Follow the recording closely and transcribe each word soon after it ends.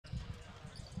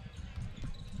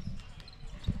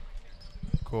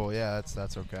Cool. Yeah,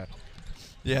 that's okay.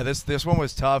 Yeah, this one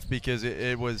was tough because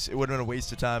it would have been a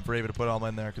waste of time for Ava to put all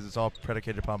in there because it's all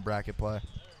predicated upon bracket play.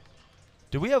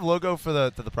 Do we have logo for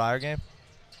the prior game?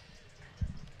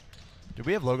 Did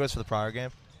we have logos for the prior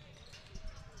game?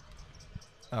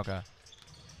 Okay.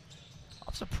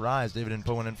 I'm surprised David didn't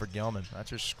put one in for Gilman.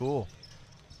 That's your school.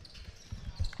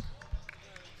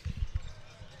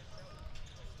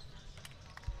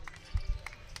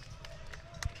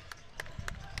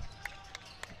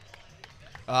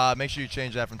 Make sure you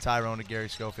change that from Tyrone to Gary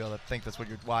Schofield. I think that's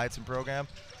why it's in program,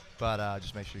 but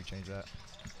just make sure you change that.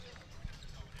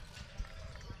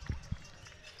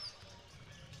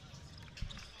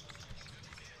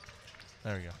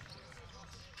 There we go.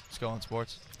 Let's go on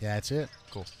sports. Yeah, that's it.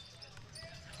 Cool.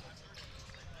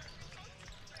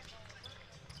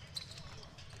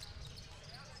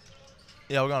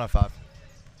 Yeah, we're going on 5.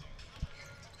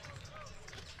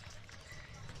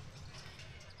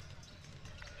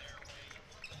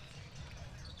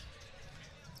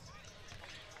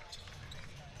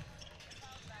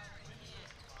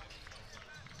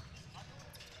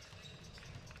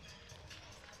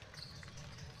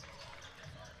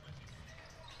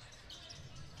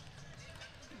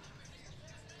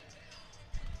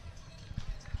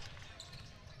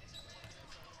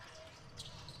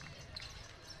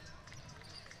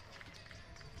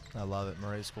 I love it.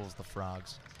 Maret School's the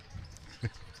Frogs.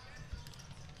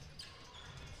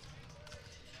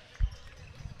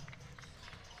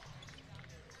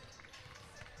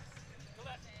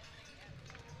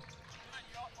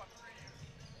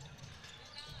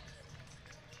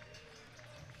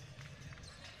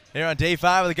 Here on day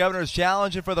 5 of the Governor's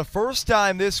Challenge, and for the first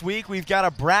time this week, we've got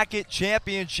a bracket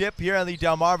championship here on the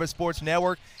Delmarva Sports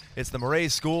Network. It's the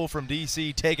Maret School from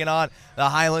D.C. taking on the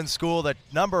Highland School, the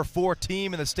number 4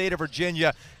 team in the state of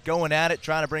Virginia, going at it,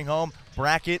 trying to bring home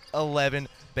bracket 11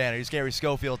 banner. Here's Gary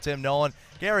Schofield, Tim Nolan.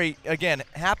 Gary, again,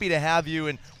 happy to have you,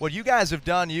 and what you guys have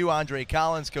done, you, Andre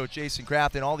Collins, Coach Jason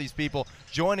Kraft, and all these people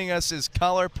joining us as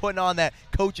color, putting on that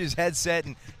coach's headset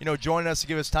and, joining us to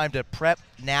give us time to prep,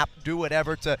 nap, do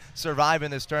whatever to survive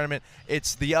in this tournament.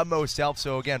 It's the utmost help.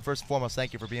 So, again, first and foremost,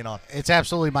 thank you for being on. It's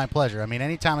absolutely my pleasure. I mean,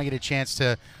 anytime I get a chance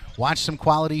to watch some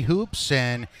quality hoops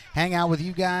and hang out with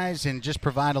you guys and just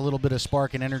provide a little bit of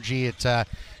spark and energy, it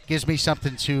gives me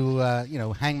something to,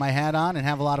 hang my hat on and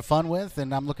have a lot of fun with,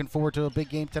 and I'm looking forward to a big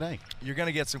game today. You're going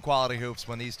to get some quality hoops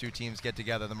when these two teams get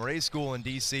together. The Maret School in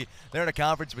D.C., they're in a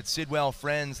conference with Sidwell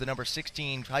Friends, the number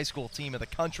 16 high school team of the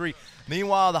country.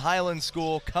 Meanwhile, the Highland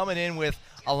School coming in with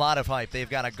a lot of hype. They've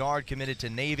got a guard committed to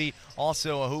Navy,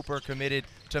 also a hooper committed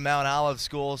to Mount Olive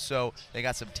School, so they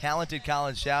got some talented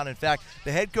college talent. In fact,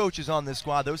 the head coach is on this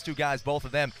squad. Those two guys, both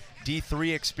of them,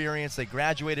 D3 experience. They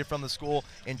graduated from the school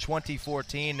in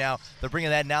 2014. Now they're bringing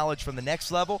that knowledge from the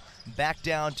next level back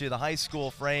down to the high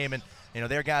school frame, and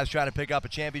their guys trying to pick up a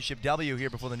championship W here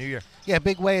before the new year. Yeah,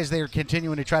 big way as they're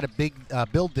continuing to try to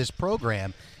build this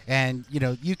program. And,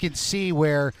 you can see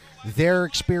where their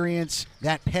experience,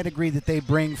 that pedigree that they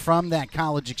bring from that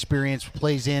college experience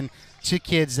plays in to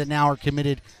kids that now are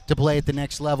committed to play at the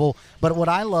next level. But what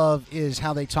I love is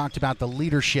how they talked about the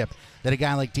leadership that a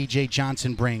guy like DJ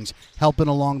Johnson brings, helping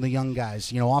along the young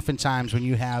guys. Oftentimes when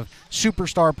you have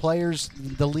superstar players,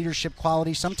 the leadership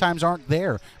qualities sometimes aren't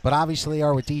there, but obviously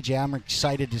are with DJ. I'm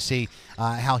excited to see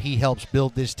how he helps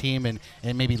build this team and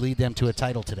maybe lead them to a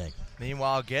title today.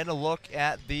 Meanwhile, getting a look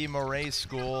at the Maret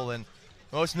School, and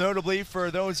most notably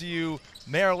for those of you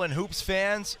Maryland Hoops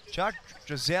fans, Chuck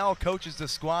Drizel coaches the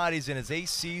squad. He's in his 8th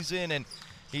season, and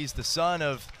he's the son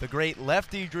of the great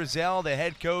Lefty Drizel, the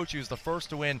head coach. He was the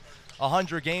first to win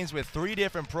 100 games with 3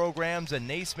 different programs, a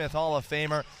Naismith Hall of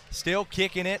Famer, still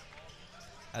kicking it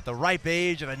at the ripe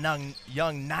age of a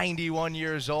young 91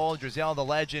 years old. Drizel, the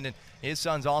legend, and his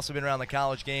son's also been around the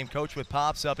college game, coached with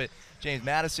Pops up at James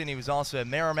Madison. He was also at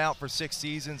Marymount for 6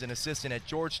 seasons, an assistant at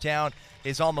Georgetown,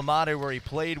 his alma mater where he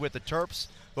played with the Terps.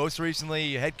 Most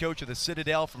recently, head coach of the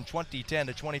Citadel from 2010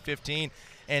 to 2015.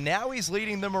 And now he's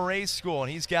leading the Maret School,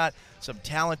 and he's got some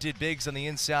talented bigs on the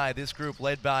inside. This group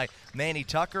led by Manny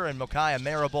Tucker and Micaiah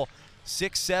Marable,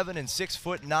 6'7" and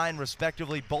 6'9"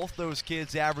 respectively. Both those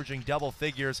kids averaging double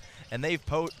figures, and they've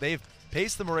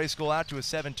paced the Maret School out to a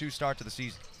 7-2 start to the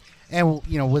season. And,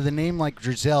 with a name like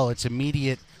Drizel, it's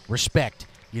immediate respect.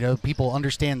 People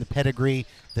understand the pedigree,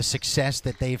 the success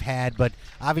that they've had, but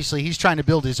obviously he's trying to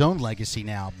build his own legacy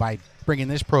now by bringing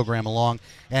this program along,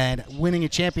 and winning a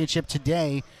championship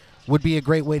today would be a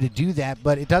great way to do that.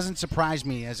 But it doesn't surprise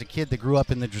me as a kid that grew up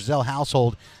in the Drizel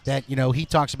household that, he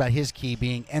talks about his key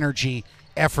being energy,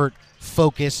 effort,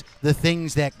 focus, the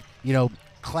things that,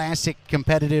 classic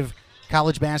competitive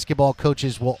college basketball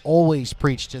coaches will always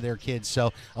preach to their kids.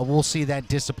 So we'll see that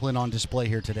discipline on display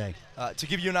here today. To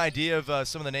give you an idea of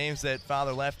some of the names that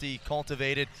Father Lefty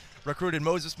cultivated, recruited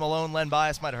Moses Malone, Len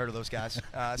Bias, might have heard of those guys.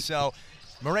 So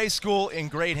Maret School in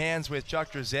great hands with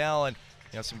Chuck Drizel,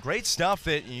 and some great stuff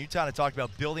that you kind of talked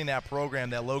about building that program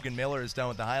that Logan Miller has done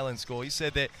with the Highland School. He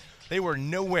said that they were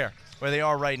nowhere where they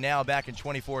are right now back in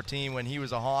 2014 when he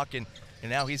was a Hawk, and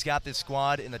now he's got this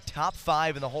squad in the top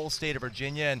 5 in the whole state of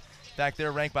Virginia. And in fact,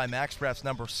 they're ranked by MaxPreps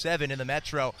number 7 in the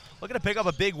Metro. Looking to pick up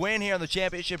a big win here in the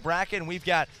championship bracket, and we've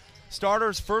got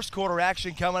starters first quarter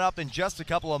action coming up in just a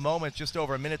couple of moments, just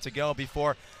over a minute to go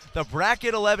before the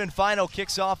Bracket 11 final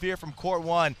kicks off here from Court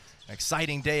 1. An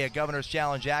exciting day at Governor's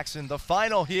Challenge Jackson. The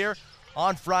final here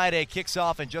on Friday kicks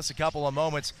off in just a couple of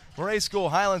moments. Maret School,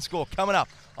 Highland School coming up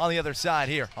on the other side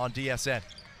here on DSN.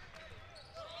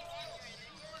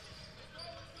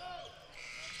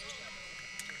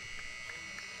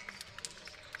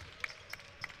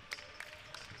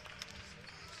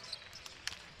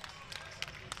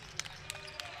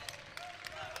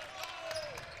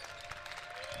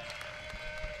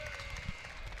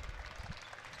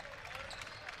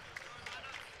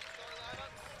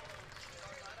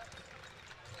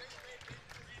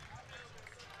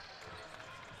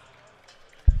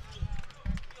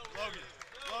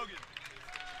 Logan,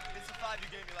 it's the 5 you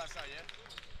gave me last night, yeah?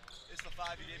 It's the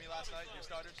 5 you gave me last night, your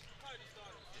starters?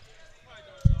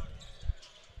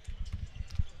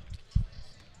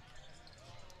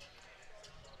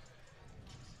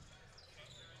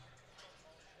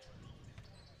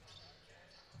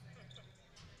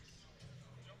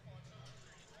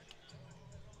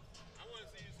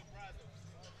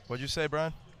 What'd you say,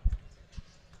 Brian?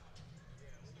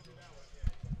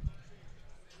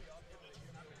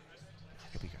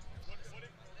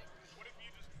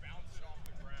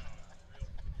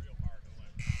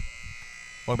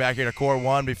 Welcome back here to Court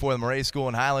 1 before the Maret School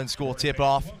and Highland School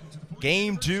tip-off.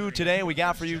 Game 2 today, we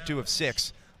got for you 2 of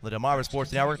 6. The Delmarva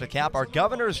Sports Network to cap our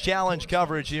Governor's Challenge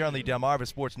coverage here on the Delmarva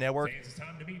Sports Network.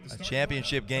 A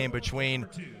championship game between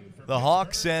the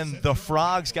Hawks and the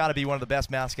Frogs. Got to be one of the best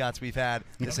mascots we've had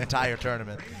this entire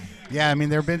tournament. Yeah, I mean,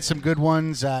 there have been some good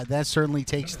ones. That certainly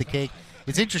takes the cake.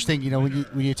 It's interesting, when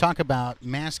you talk about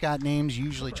mascot names, you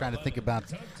usually try to think about,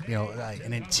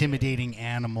 an intimidating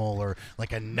animal or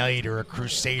like a knight or a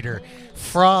crusader.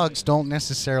 Frogs don't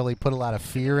necessarily put a lot of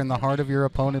fear in the heart of your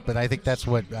opponent, but I think that's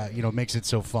what, makes it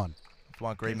so fun.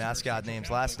 Want great mascot names.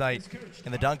 Last night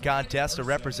in the dunk contest, a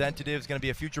representative is going to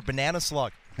be a future banana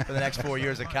slug for the next 4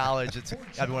 years of college. It's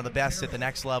got to be one of the best at the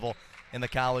next level in the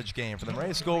college game. For the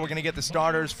Maret School, we're going to get the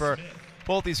starters for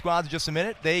both these squads in just a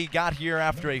minute. They got here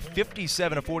after a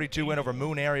 57-42 win over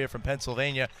Moon Area from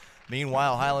Pennsylvania.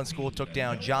 Meanwhile, Highland School took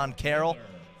down John Carroll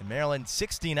in Maryland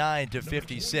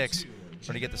 69-56. We're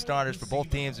going to get the starters for both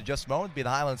teams in just a moment. It'll be the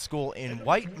Highland School in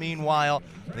white. Meanwhile,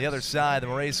 on the other side, the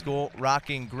Maret School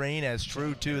rocking green as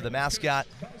true to the mascot.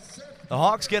 The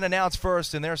Hawks get announced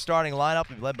first in their starting lineup,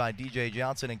 led by DJ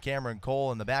Johnson and Cameron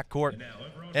Cole in the backcourt.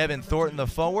 Evan Thornton the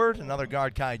forward, another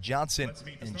guard Kai Johnson,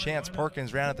 and Chance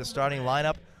Perkins round at the starting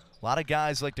lineup. A lot of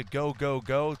guys like to go, go,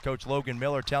 go. Coach Logan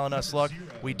Miller telling us, look,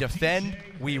 we defend,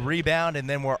 we rebound, and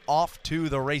then we're off to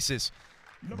the races.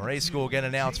 The Maret School get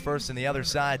announced first on the other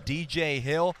side. DJ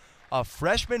Hill, a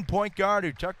freshman point guard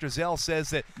who Chuck Drizel says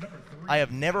that I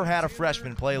have never had a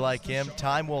freshman play like him.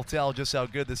 Time will tell just how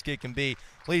good this kid can be.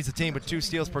 Leads the team with 2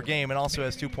 steals per game and also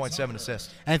has 2.7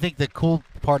 assists. And I think the cool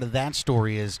part of that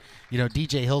story is,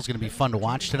 DJ Hill's going to be fun to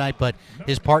watch tonight, but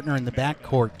his partner in the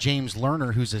backcourt, James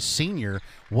Lerner, who's a senior,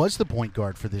 was the point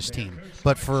guard for this team.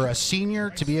 But for a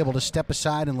senior to be able to step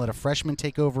aside and let a freshman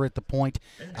take over at the point,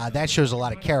 that shows a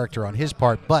lot of character on his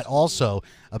part, but also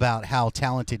about how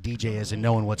talented DJ is and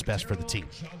knowing what's best for the team.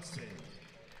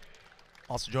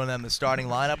 Also joining them in the starting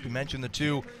lineup, we mentioned the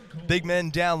 2 big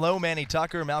men down low, Manny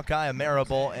Tucker, Malchiah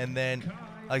Marable, and then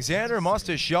Alexander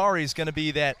Mostashari is going to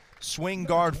be that swing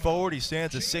guard forward. He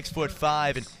stands at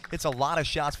 6'5" and hits a lot of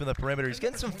shots from the perimeter. He's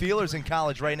getting some feelers in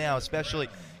college right now, especially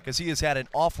because he has had an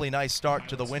awfully nice start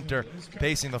to the winter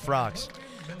pacing the Frogs.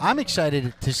 I'm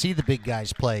excited to see the big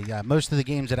guys play. Most of the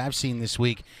games that I've seen this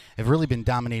week have really been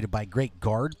dominated by great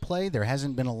guard play. There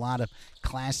hasn't been a lot of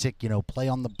classic, play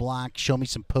on the block, show me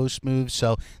some post moves.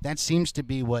 So that seems to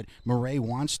be what Maret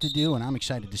wants to do, and I'm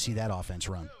excited to see that offense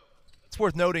run. It's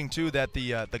worth noting, too, that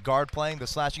the guard playing, the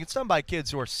slashing, it's done by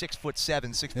kids who are 6'7",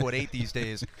 6'8" these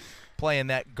days, playing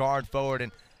that guard forward.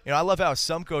 And, I love how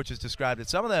some coaches described it.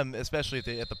 Some of them, especially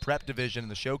at the prep division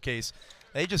and the showcase,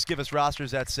 they just give us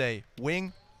rosters that say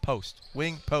wing, post,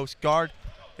 guard.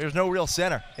 there's no real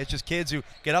center. It's just kids who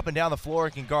get up and down the floor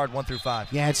and can guard 1 through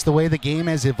 5. Yeah, it's the way the game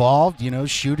has evolved.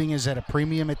 Shooting is at a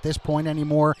premium at this point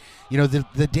anymore.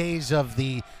 The days of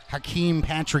the Hakeem,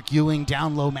 Patrick Ewing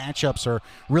down low matchups are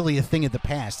really a thing of the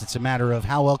past. It's a matter of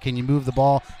how well can you move the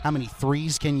ball, how many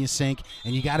threes can you sink,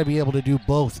 and you got to be able to do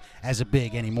both as a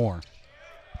big anymore.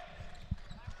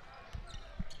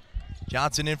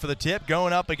 Johnson in for the tip,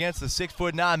 going up against the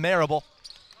 6'9" Marable.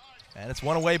 And it's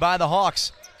won away by the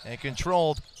Hawks and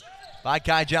controlled by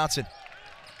Kai Johnson.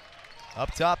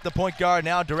 Up top, the point guard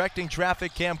now directing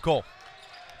traffic, Cam Cole.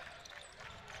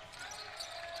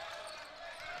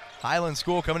 Highland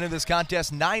School coming into this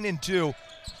contest 9-2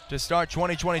 to start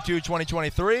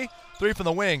 2022-2023. 3 from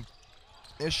the wing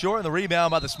is short, and the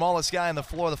rebound by the smallest guy on the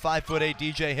floor, the 5'8"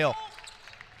 DJ Hill.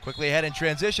 Quickly ahead in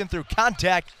transition through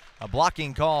contact, a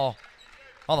blocking call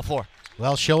on the floor.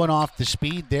 Well, showing off the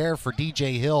speed there for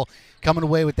DJ Hill, coming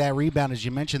away with that rebound, as you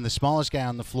mentioned, the smallest guy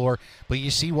on the floor. But you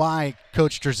see why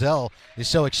Coach Drizel is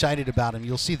so excited about him.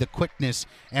 You'll see the quickness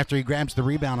after he grabs the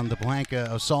rebound on the Blanca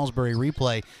of Salisbury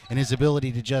replay and his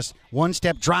ability to just one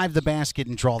step drive the basket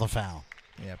and draw the foul.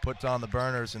 Yeah, puts on the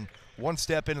burners and one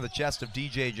step into the chest of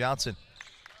DJ Johnson.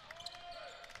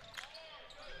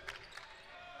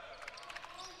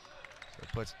 So it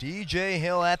puts DJ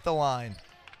Hill at the line,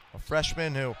 a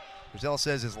freshman who Drizel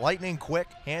says is lightning quick,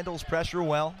 handles pressure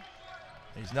well.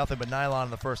 He's nothing but nylon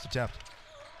in the first attempt.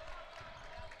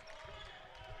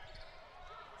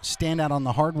 Standout on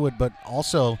the hardwood, but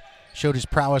also showed his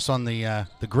prowess on the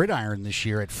gridiron this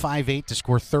year at 5'8" to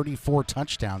score 34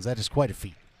 touchdowns. That is quite a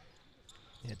feat.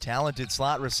 Yeah, talented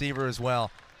slot receiver as well.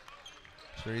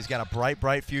 Sure, he's got a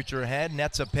bright future ahead.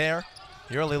 Nets a pair.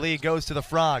 The early lead goes to the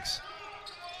Frogs.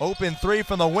 Open 3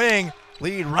 from the wing.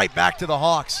 Lead right back to the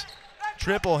Hawks.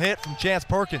 Triple hit from Chance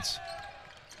Perkins.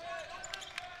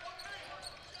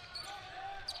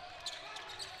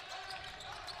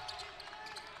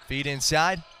 Feed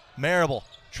inside. Marable.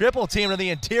 Triple team to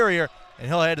the interior, and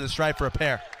he'll head to the stripe for a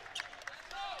pair.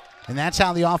 And that's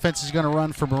how the offense is going to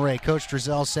run for Maret. Coach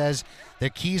Drizel says their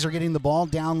keys are getting the ball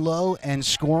down low and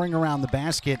scoring around the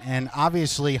basket, and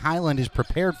obviously Highland is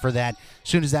prepared for that as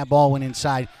soon as that ball went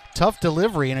inside. Tough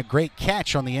delivery and a great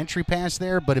catch on the entry pass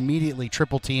there, but immediately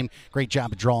triple team. Great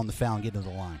job of drawing the foul and getting to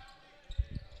the line.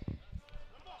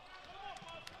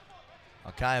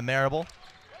 Alkiah Marable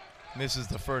misses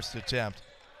the first attempt.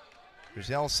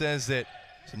 Drizel says that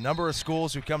it's a number of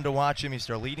schools who come to watch him. He's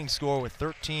their leading scorer with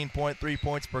 13.3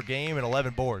 points per game and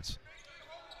 11 boards.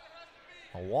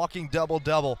 A walking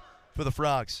double-double for the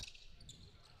Frogs.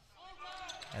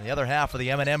 And the other half of the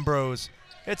M&M Bros.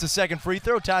 It's a second free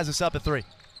throw, ties us up at 3.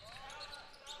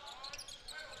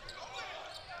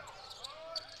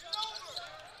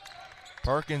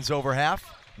 Perkins over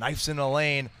half, knifes in the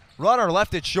lane. Runner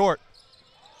left it short.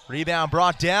 Rebound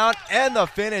brought down, and the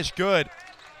finish good.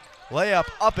 Layup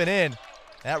up and in.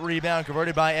 That rebound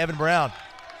converted by Evan Brown.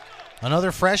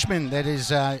 Another freshman that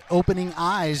is opening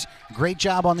eyes. Great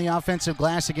job on the offensive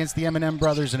glass against the M&M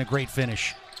brothers and a great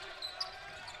finish.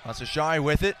 Masashari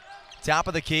with it. Top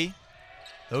of the key.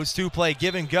 Those two play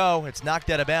give and go. It's knocked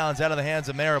out of bounds out of the hands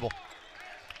of Marable.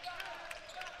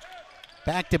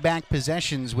 Back-to-back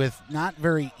possessions with not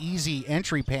very easy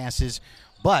entry passes,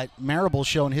 but Marable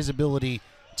showing his ability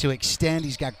to extend.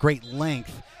 He's got great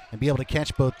length and be able to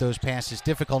catch both those passes.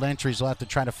 Difficult entries, we'll have to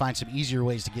try to find some easier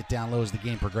ways to get down low as the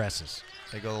game progresses.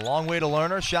 They go a long way to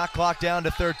Lerner. Shot clock down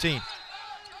to 13.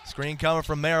 Screen coming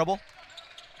from Marable.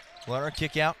 Lerner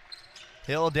kick out.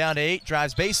 Hill down to 8,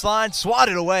 drives baseline,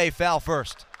 swatted away, foul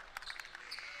first.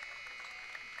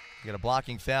 You get a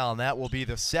blocking foul, and that will be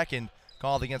the second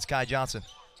called against Kai Johnson.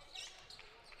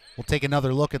 We'll take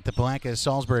another look at the Blanca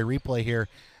Salisbury replay here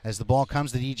as the ball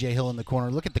comes to DJ Hill in the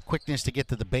corner. Look at the quickness to get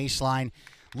to the baseline.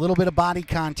 A little bit of body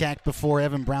contact before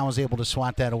Evan Brown was able to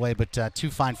swat that away, but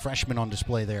two fine freshmen on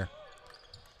display there.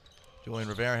 Julian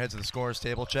Rivera heads to the scorer's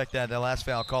table. Check that last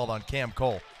foul called on Cam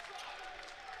Cole.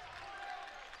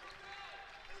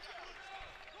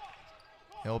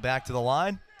 Hill back to the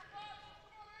line.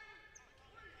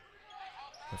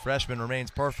 The freshman remains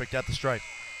perfect at the stripe.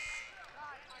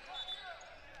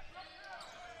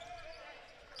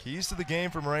 Keys to the game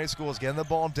for Maret School is getting the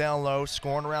ball down low,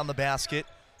 scoring around the basket,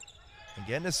 and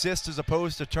getting assists as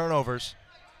opposed to turnovers.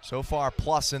 So far,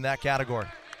 plus in that category.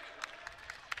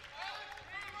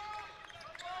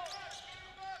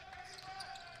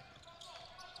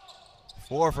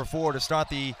 Four for 4 to start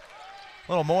the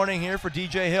little morning here for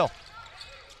DJ Hill.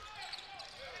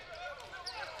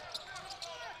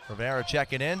 Rivera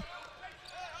checking in.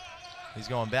 He's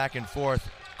going back and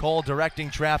forth. Cole directing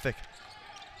traffic.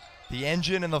 The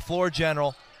engine and the floor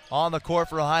general on the court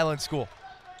for Highland School.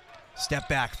 Step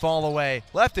back, fall away.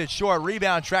 Left it short,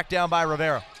 rebound tracked down by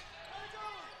Rivera.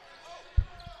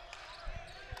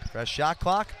 Fresh shot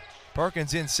clock.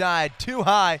 Perkins inside, too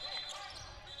high.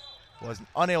 Was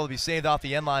unable to be saved off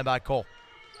the end line by Cole.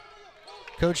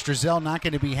 Coach Drizel not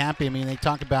going to be happy. I mean, they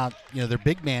talk about their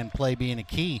big man play being a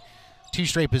key. 2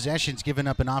 straight possessions, giving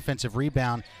up an offensive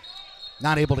rebound.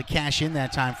 Not able to cash in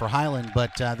that time for Highland,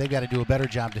 but they got to do a better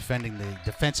job defending the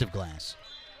defensive glass.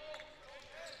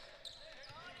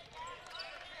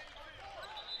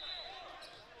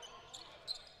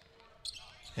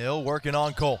 Hill working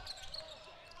on Cole.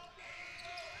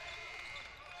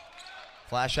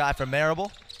 Flash shot from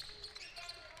Marable.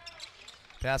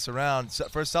 Pass around.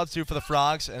 First substitute for the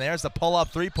Frogs, and there's the pull-up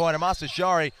three-pointer.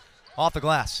 Masashari off the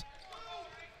glass.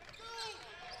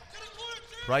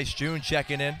 Bryce June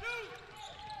checking in.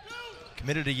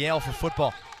 Committed to Yale for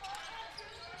football.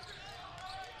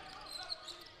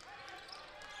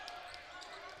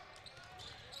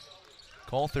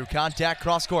 Cole through contact,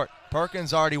 cross court.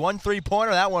 Perkins already 1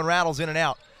 3-pointer. That one rattles in and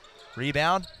out.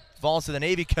 Rebound, falls to the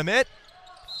Navy commit.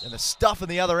 And the stuff in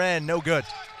the other end, no good.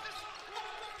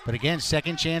 But again,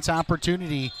 second chance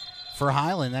opportunity for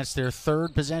Highland. That's their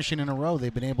 3rd possession in a row.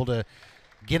 They've been able to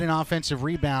get an offensive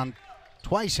rebound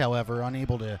twice, however,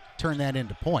 unable to turn that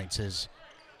into points as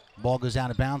the ball goes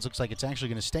out of bounds. Looks like it's actually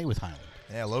going to stay with Highland.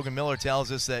 Yeah, Logan Miller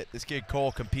tells us that this kid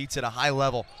Cole competes at a high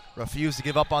level, refused to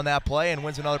give up on that play, and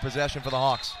wins another possession for the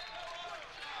Hawks.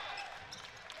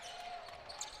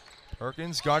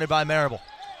 Perkins guarded by Marable.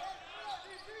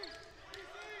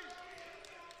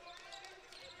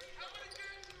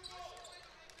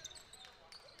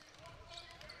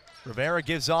 Rivera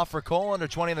gives off for Cole, under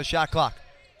 20 on the shot clock.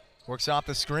 Works off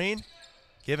the screen.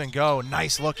 Give and go.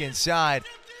 Nice look inside.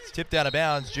 It's tipped out of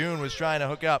bounds. June was trying to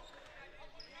hook up.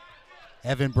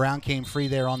 Evan Brown came free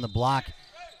there on the block.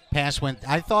 Pass went,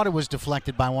 I thought it was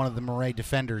deflected by one of the Maret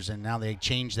defenders, and now they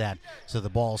changed that so the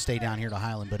ball will stay down here to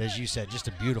Highland. But as you said, just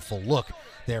a beautiful look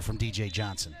there from DJ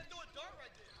Johnson.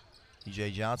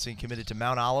 DJ Johnson committed to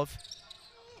Mount Olive.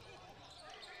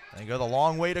 They go the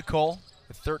long way to Cole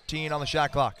with 13 on the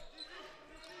shot clock.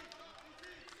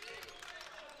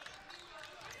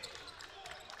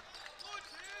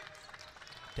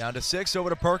 Down to 6, over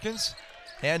to Perkins.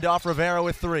 Handoff Rivera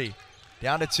with 3.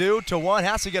 Down to 2, to 1,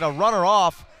 has to get a runner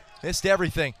off. Missed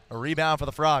everything. A rebound for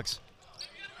the Frogs.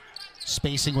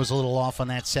 Spacing was a little off on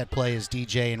that set play as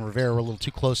DJ and Rivera were a little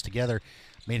too close together.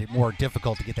 Made it more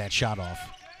difficult to get that shot off.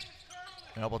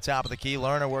 Elbow top of the key.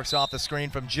 Lerner works off the screen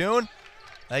from June.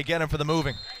 They get him for the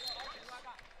moving.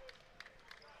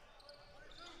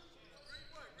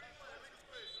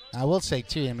 I will say,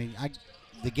 too, I mean,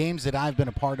 the games that I've been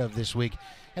a part of this week,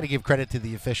 got to give credit to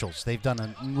the officials. They've done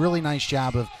a really nice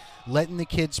job of letting the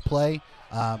kids play,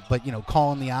 but,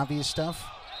 calling the obvious stuff.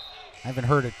 I haven't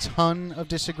heard a ton of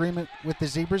disagreement with the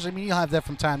Zebras. I mean, you'll have that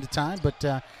from time to time, but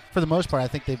for the most part, I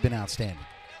think they've been outstanding.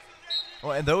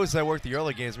 Well, and those that work the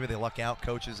early games, really luck out.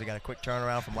 Coaches, they got a quick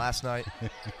turnaround from last night.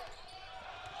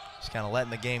 Just kind of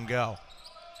letting the game go.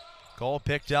 Goal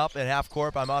picked up at half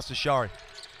court by Masashari.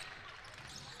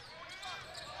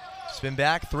 Spin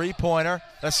back, three-pointer.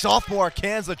 The sophomore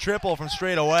cans the triple from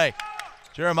straight away.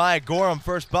 Jeremiah Gorham,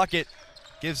 first bucket,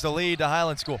 gives the lead to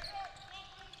Highland School.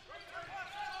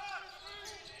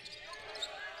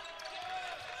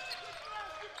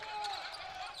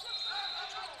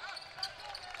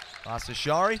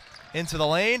 Masashari into the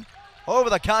lane. Over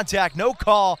the contact, no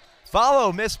call.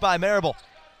 Follow missed by Marable.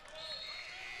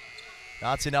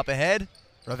 Dotson up ahead.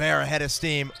 Rivera head of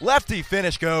steam. Lefty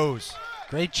finish goes.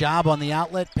 Great job on the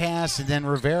outlet pass, and then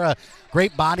Rivera,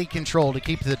 great body control to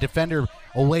keep the defender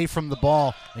away from the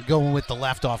ball and going with the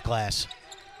left off glass.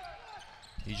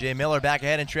 DJ Miller back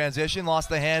ahead in transition, lost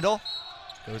the handle.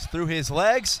 Goes through his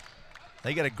legs.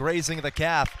 They get a grazing of the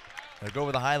calf. They go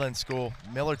with the Highland School.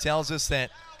 Miller tells us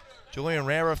that Julian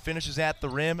Rara finishes at the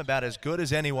rim about as good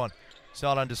as anyone.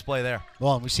 Saw it on display there.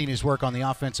 Well, we've seen his work on the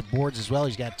offensive boards as well.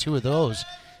 He's got 2 of those.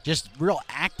 Just real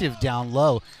active down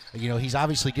low. He's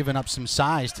obviously given up some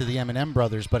size to the M&M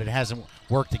brothers, but it hasn't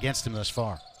worked against him thus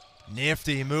far.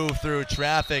 Nifty move through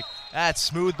traffic. That's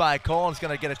smooth by Cole, and it's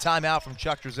going to get a timeout from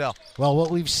Chuck Drizel. Well,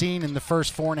 what we've seen in the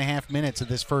first 4.5 minutes of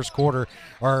this first quarter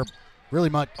are really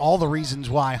much all the reasons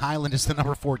why Highland is the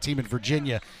number 4 team in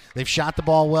Virginia. They've shot the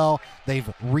ball well.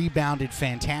 They've rebounded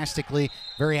fantastically.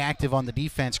 Very active on the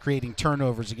defense, creating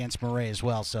turnovers against Maret as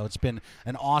well. So it's been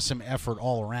an awesome effort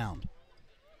all around.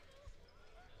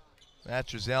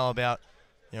 That's Drizel about,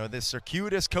 this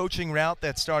circuitous coaching route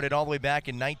that started all the way back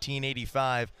in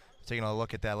 1985. Taking a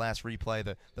look at that last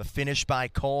replay, the finish by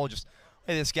Cole. Just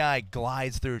hey, this guy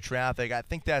glides through traffic. I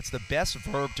think that's the best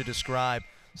verb to describe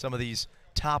some of these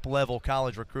top-level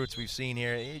college recruits we've seen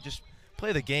here. He just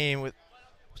play the game with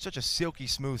such a silky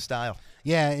smooth style.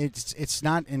 Yeah, it's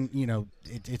not, and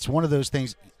it's one of those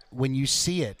things when you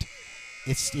see it,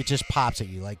 it just pops at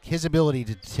you. Like his ability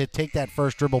to take that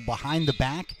first dribble behind the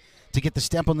back to get the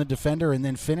step on the defender and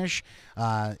then finish.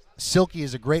 Silky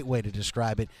is a great way to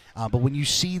describe it. But when you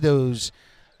see those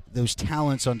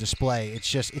talents on display,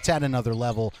 it's at another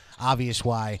level. Obvious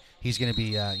why he's going to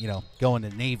be going to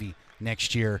Navy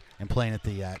next year and playing at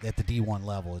the D1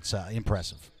 level. It's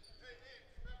impressive.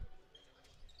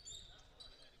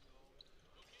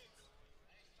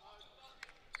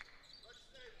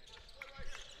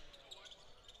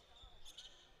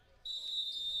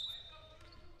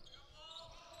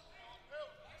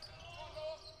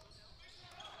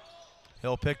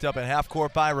 Hill picked up at half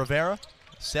court by Rivera.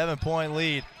 7-point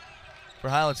lead for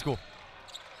Highland School.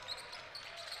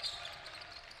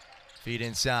 Feed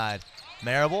inside.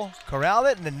 Marable corralled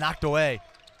it and then knocked away.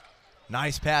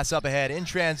 Nice pass up ahead in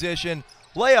transition.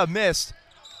 Layup missed.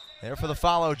 There for the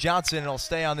follow. Johnson, and it'll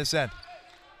stay on this end.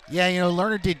 Yeah,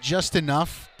 Lerner did just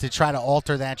enough to try to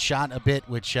alter that shot a bit,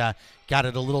 which got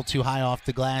it a little too high off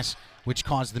the glass, which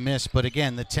caused the miss. But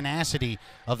again, the tenacity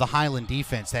of the Highland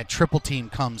defense, that triple team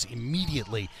comes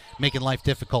immediately, making life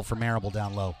difficult for Marable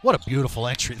down low. What a beautiful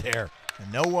entry there.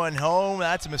 And no one home.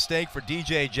 That's a mistake for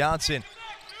DJ Johnson.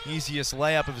 Easiest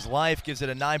layup of his life, gives it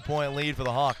a 9-point lead for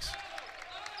the Hawks.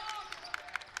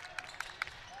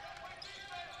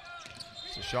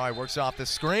 So Shari works off the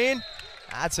screen.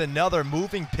 That's another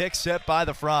moving pick set by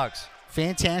the Frogs.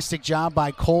 Fantastic job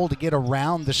by Cole to get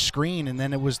around the screen, and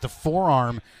then it was the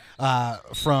forearm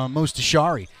from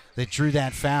Mostashari that drew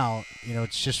that foul.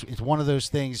 It's one of those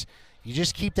things. You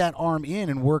just keep that arm in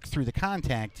and work through the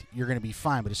contact, you're going to be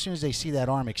fine. But as soon as they see that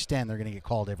arm extend, they're going to get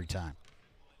called every time.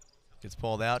 Gets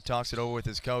pulled out, talks it over with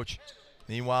his coach.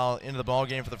 Meanwhile, into the ball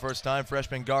game for the first time,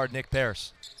 freshman guard Nick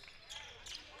Paris.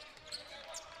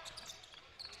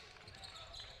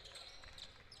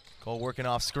 Cole working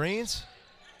off screens.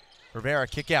 Rivera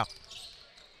kick out.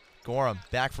 Gorham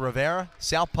back for Rivera.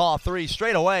 Southpaw three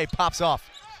straight away, pops off.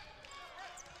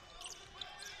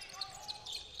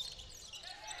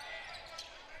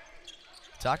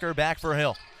 Tucker back for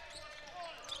Hill.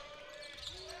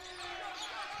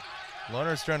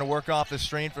 Lerner's trying to work off the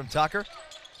screen from Tucker.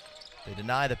 They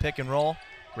deny the pick and roll.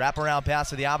 Wraparound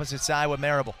pass to the opposite side with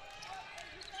Marable.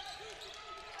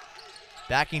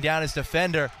 Backing down his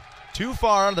defender. Too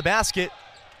far under the basket.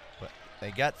 But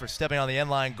they got for stepping on the end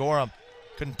line. Gorham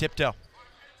couldn't tiptoe.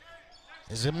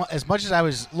 As much as I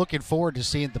was looking forward to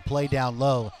seeing the play down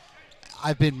low,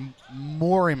 I've been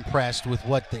more impressed with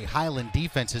what the Highland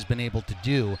defense has been able to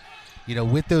do.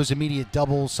 With those immediate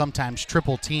doubles, sometimes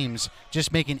triple teams,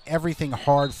 just making everything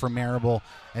hard for Marable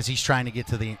as he's trying to get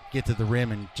to the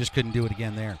rim and just couldn't do it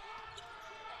again there.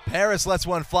 Paris lets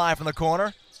one fly from the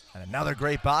corner. And another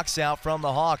great box out from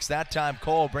the Hawks. That time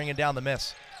Cole bringing down the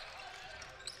miss.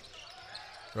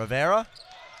 Rivera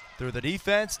through the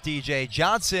defense. DJ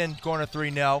Johnson, corner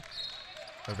three, no.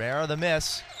 Rivera the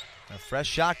miss. A fresh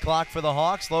shot clock for the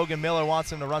Hawks. Logan Miller wants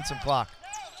him to run some clock.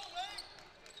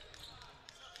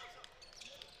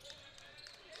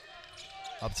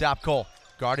 Up top, Cole.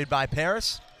 Guarded by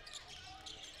Paris.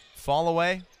 Fall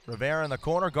away. Rivera in the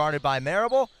corner, guarded by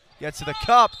Marable. Gets to the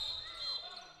cup.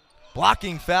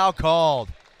 Blocking foul called.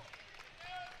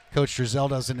 Coach Drizel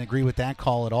doesn't agree with that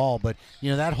call at all, but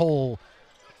that whole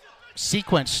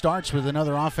sequence starts with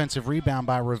another offensive rebound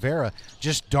by Rivera,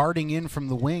 just darting in from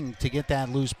the wing to get that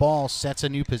loose ball, sets a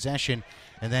new possession,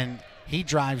 and then he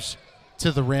drives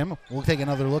to the rim. We'll take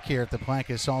another look here at the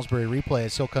Plaquemine-Salisbury replay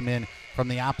as he'll come in from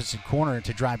the opposite corner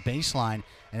to drive baseline,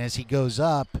 and as he goes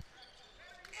up,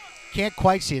 can't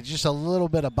quite see it, just a little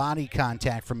bit of body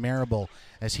contact from Marable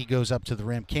as he goes up to the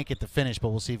rim. Can't get the finish, but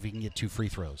we'll see if he can get 2 free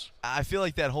throws. I feel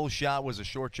like that whole shot was a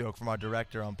short joke from our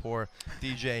director on poor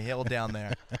DJ Hill down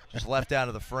there. Just left out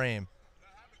of the frame.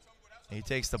 And he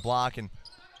takes the block, and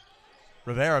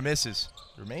Rivera misses.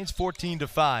 It remains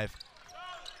 14-5.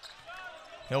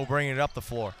 Hill bringing it up the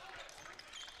floor.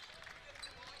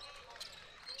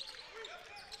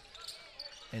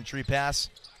 Entry pass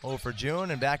over for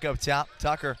June, and back up top.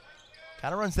 Tucker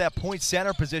kind of runs that point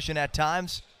center position at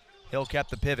times. Hill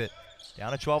kept the pivot.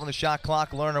 Down to 12 on the shot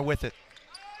clock. Lerner with it.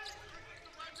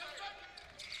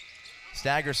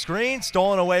 Stagger screen,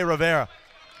 stolen away Rivera.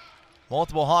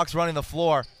 Multiple Hawks running the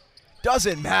floor.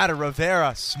 Doesn't matter,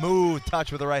 Rivera, smooth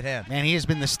touch with the right hand. Man, he has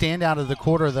been the standout of the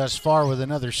quarter thus far with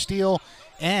another steal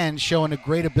and showing a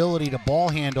great ability to ball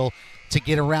handle to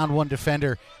get around one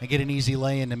defender and get an easy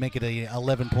lay-in to make it an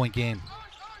 11-point game.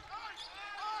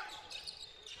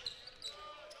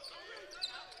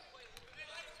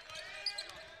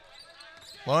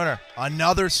 Lerner,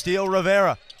 another steal,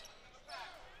 Rivera.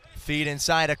 Feed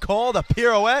inside to Cole, the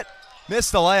pirouette,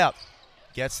 missed the layup.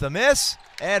 Gets the miss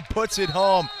and puts it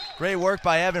home. Great work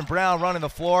by Evan Brown running the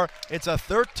floor. It's a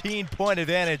 13-point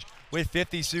advantage with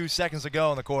 52 seconds to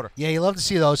go in the quarter. Yeah, you love to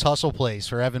see those hustle plays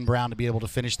for Evan Brown to be able to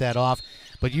finish that off.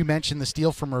 But you mentioned the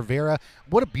steal from Rivera.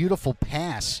 What a beautiful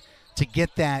pass to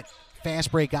get that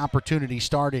fast break opportunity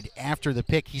started after the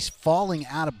pick. He's falling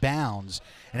out of bounds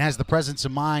and has the presence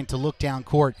of mind to look down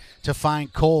court to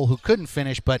find Cole, who couldn't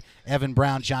finish, but Evan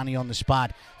Brown, Johnny on the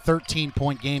spot.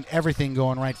 13-point game, everything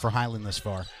going right for Highland this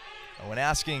far. When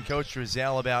asking Coach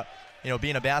Drizel about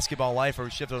being a basketball lifer, we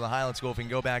shifted to the Highland School. If we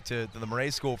can go back to the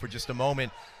Maret School for just a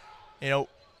moment,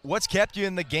 what's kept you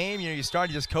in the game? You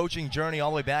started this coaching journey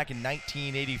all the way back in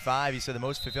 1985. He said the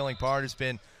most fulfilling part has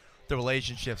been the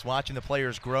relationships, watching the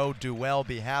players grow, do well,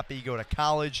 be happy, go to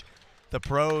college, the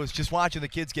pros, just watching the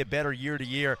kids get better year to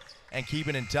year and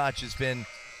keeping in touch has been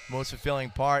the most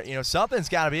fulfilling part. Something's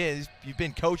got to be it. You've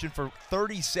been coaching for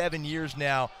 37 years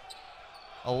now,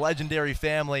 a legendary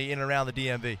family in and around the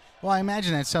DMV. Well, I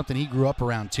imagine that's something he grew up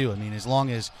around too. I mean, as long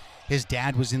as his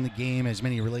dad was in the game, as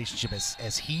many relationships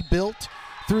as he built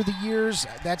through the years,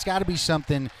 that's got to be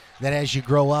something that as you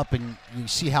grow up and you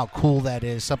see how cool that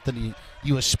is, something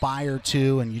you aspire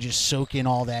to, and you just soak in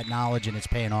all that knowledge, and it's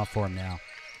paying off for him now.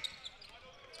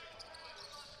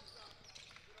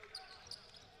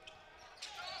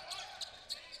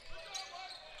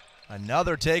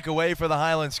 Another takeaway for the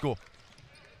Highland School.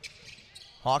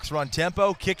 Hawks run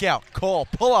tempo, kick out. Cole,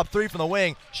 pull up three from the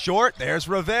wing. Short, there's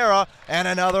Rivera, and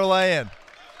another lay-in.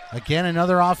 Again,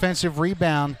 another offensive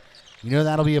rebound.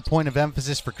 That'll be a point of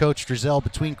emphasis for Coach Drizel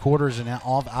between quarters and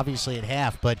obviously at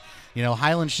half. But,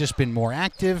 Highland's just been more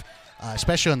active,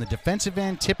 especially on the defensive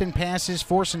end, tipping passes,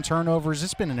 forcing turnovers.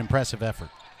 It's been an impressive effort.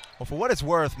 Well, for what it's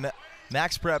worth,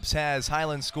 Max Preps has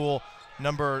Highland School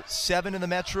number 7 in the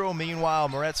Metro. Meanwhile,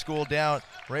 Maret School down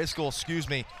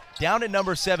at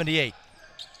number 78.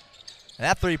 And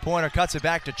that three-pointer cuts it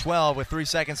back to 12 with 3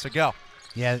 seconds to go.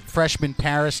 Yeah, freshman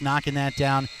Paris knocking that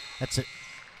down. That's a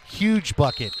huge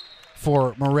bucket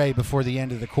for Maret before the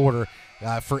end of the quarter.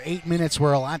 For 8 minutes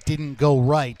where a lot didn't go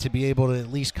right, to be able to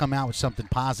at least come out with something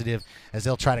positive as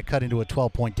they'll try to cut into a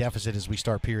 12-point deficit as we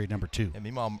start period number 2. And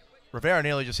meanwhile, Rivera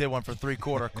nearly just hit one for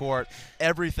three-quarter court.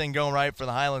 Everything going right for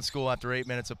the Highland School after 8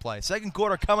 minutes of play. Second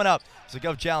quarter coming up as the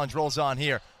Gov Challenge rolls on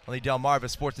here on the Delmarva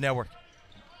Sports Network.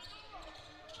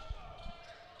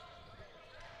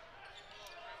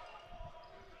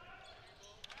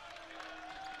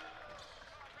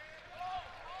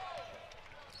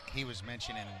 He was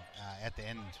mentioning at the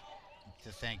end to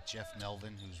thank Jeff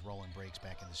Melvin, who's rolling breaks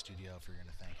back in the studio, if you're going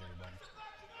to thank everybody.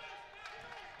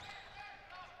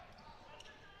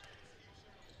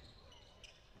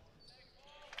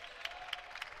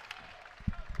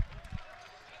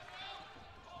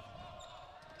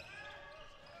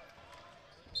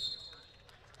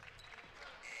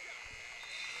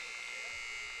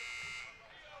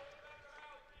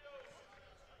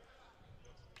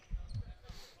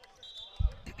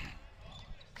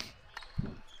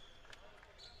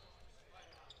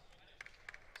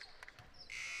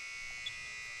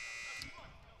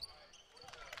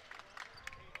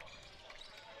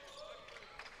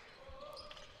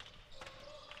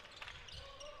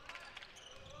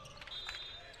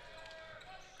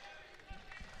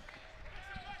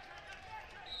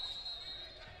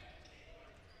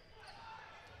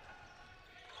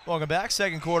 Welcome back.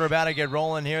 Second quarter about to get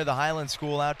rolling here. The Highland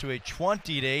School out to a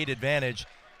 20-8 advantage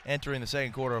entering the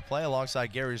second quarter of play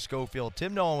alongside Gary Schofield.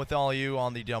 Tim Nolan with all of you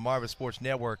on the Delmarva Sports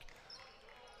Network.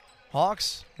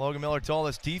 Hawks, Logan Miller told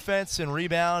us defense and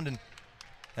rebound, and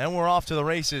then we're off to the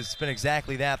races. It's been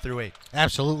exactly that through 8.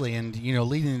 Absolutely, and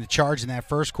leading the charge in that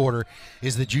first quarter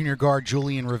is the junior guard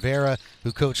Julian Rivera,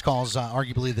 who Coach calls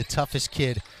arguably the toughest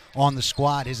kid on the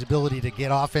squad. His ability to get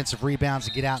offensive rebounds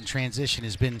and get out in transition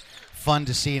has been fun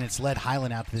to see, and it's led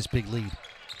Highland out to this big lead.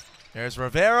 There's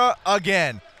Rivera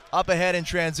again, up ahead in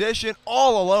transition,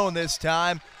 all alone this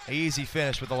time. Easy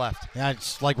finish with the left. Yeah,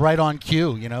 it's like right on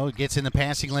cue, gets in the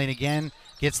passing lane again,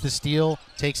 gets the steal,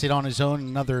 takes it on his own,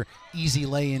 another easy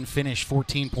lay-in finish,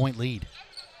 14-point lead.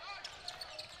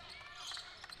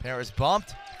 Paris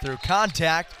bumped through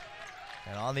contact,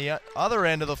 and on the other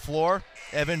end of the floor,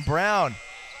 Evan Brown,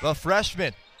 the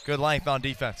freshman. Good length on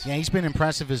defense. Yeah, he's been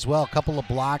impressive as well. A couple of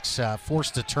blocks,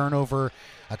 forced a turnover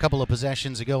a couple of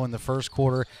possessions ago in the first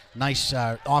quarter. Nice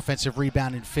offensive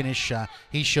rebound and finish.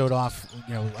 He showed off,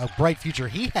 a bright future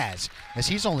he has, as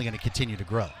he's only going to continue to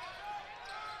grow.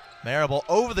 Marable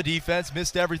over the defense,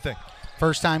 missed everything.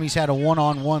 First time he's had a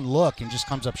one-on-one look and just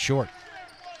comes up short.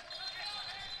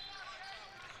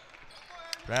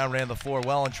 Brown ran the floor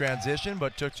well in transition,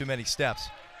 but took too many steps.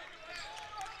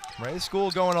 Maret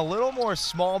School going a little more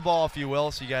small ball, if you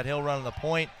will. So you got Hill running the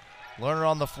point, Lerner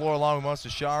on the floor along with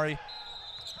Mostashari.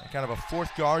 And kind of a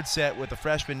fourth guard set with the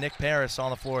freshman Nick Paris on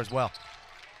the floor as well.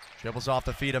 Dribbles off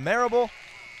the feet of Marable.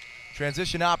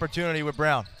 Transition opportunity with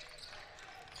Brown.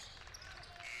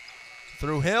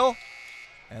 Through Hill,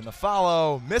 and the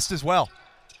follow missed as well.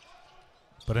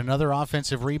 But another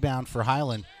offensive rebound for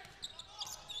Highland.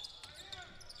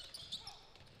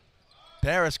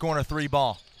 Paris corner three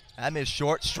ball. That miss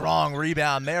short, strong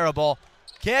rebound. Marable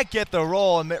can't get the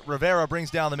roll, and Rivera brings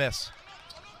down the miss.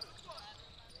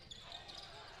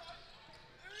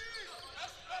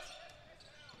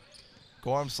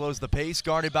 Gorham slows the pace,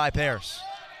 guarded by Paris.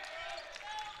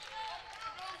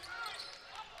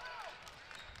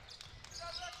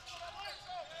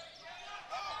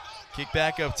 Kick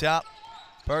back up top.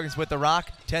 Perkins with the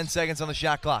rock. 10 seconds on the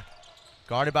shot clock.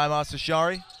 Guarded by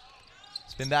Mostashari.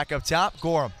 Spin back up top.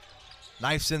 Gorham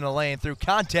knifes in the lane through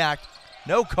contact.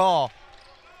 No call.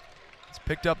 It's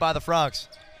picked up by the Frogs.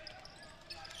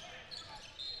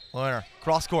 Lerner,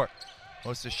 cross court.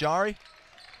 Mostashari.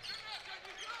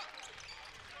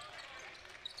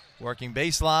 Working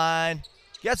baseline.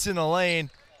 Gets in the lane.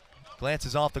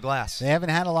 Glances off the glass. They haven't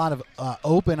had a lot of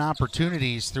open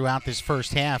opportunities throughout this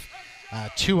first half.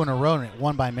 Two in a row,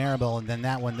 one by Marable, and then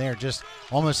that one there, just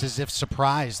almost as if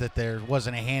surprised that there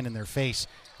wasn't a hand in their face,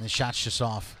 and the shot's just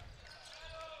off.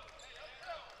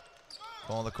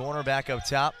 Ball in the corner, back up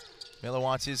top. Miller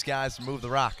wants his guys to move the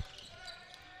rock.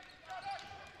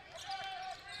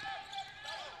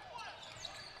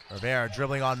 Rivera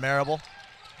dribbling on Marable.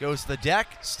 Goes to the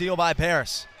deck, steal by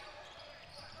Paris.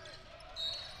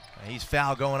 And he's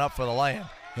fouled going up for the lay-in.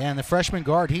 Yeah, and the freshman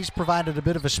guard, he's provided a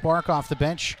bit of a spark off the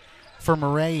bench for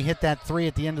Maret. He hit that three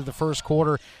at the end of the first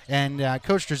quarter, and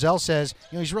Coach Drizel says,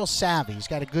 he's real savvy. He's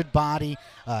got a good body.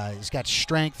 He's got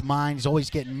strength, mind. He's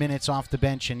always getting minutes off the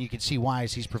bench, and you can see why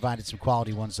as he's provided some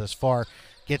quality ones thus far.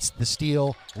 Gets the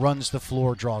steal, runs the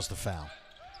floor, draws the foul.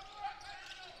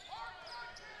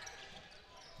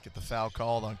 Get the foul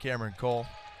called on Cameron Cole.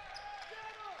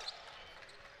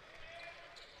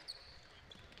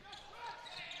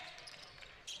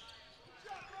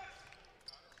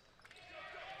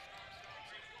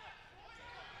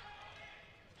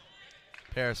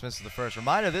 Paris misses the first.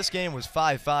 Reminder, this game was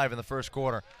 5-5 in the first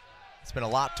quarter. It's been a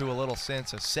lot to a little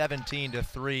since. A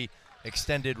 17-3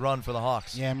 extended run for the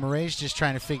Hawks. Yeah, Maret's just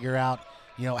trying to figure out,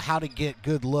 how to get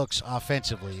good looks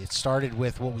offensively. It started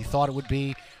with what we thought it would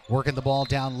be, working the ball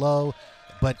down low,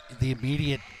 but the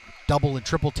immediate double and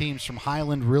triple teams from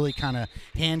Highland really kind of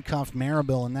handcuffed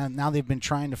Marable, and now they've been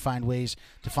trying to find ways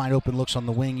to find open looks on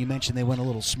the wing. You mentioned they went a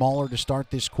little smaller to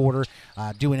start this quarter,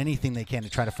 doing anything they can to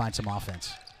try to find some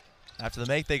offense. After the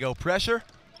make, they go pressure.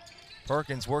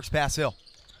 Perkins works past Hill.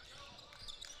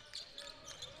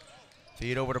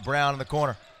 Feed over to Brown in the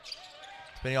corner.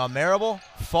 Spinning on Marable.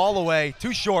 Fall away.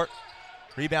 Too short.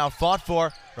 Rebound fought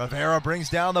for. Rivera brings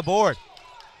down the board.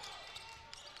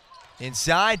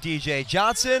 Inside, DJ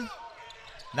Johnson.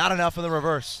 Not enough in the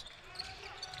reverse.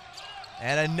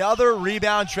 And another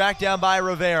rebound tracked down by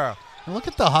Rivera. And look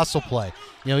at the hustle play.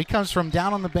 He comes from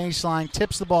down on the baseline,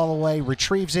 tips the ball away,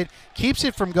 retrieves it, keeps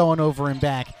it from going over and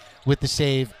back with the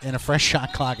save and a fresh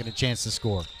shot clock and a chance to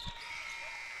score.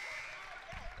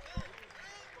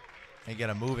 And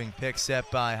get a moving pick set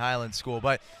by Highland School.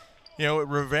 But,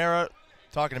 Rivera,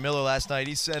 talking to Miller last night,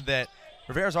 he said that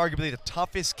Rivera's arguably the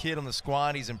toughest kid on the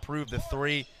squad. He's improved the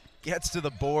three, gets to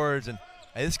the boards, and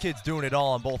this kid's doing it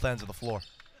all on both ends of the floor.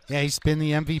 Yeah, he's been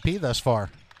the MVP thus far.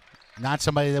 Not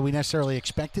somebody that we necessarily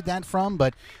expected that from,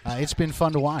 but it's been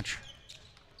fun to watch.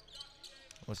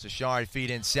 Mostashari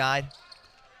feed inside.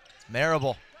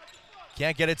 Marable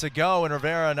can't get it to go, and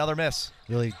Rivera another miss.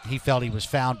 Really, he felt he was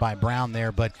fouled by Brown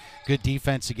there, but good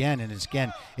defense again. And it's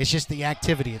just the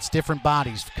activity. It's different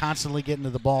bodies constantly getting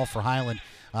to the ball for Highland,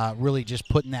 really just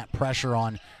putting that pressure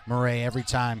on Maret every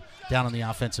time down on the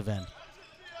offensive end.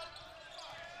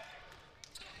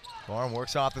 Gorham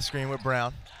works off the screen with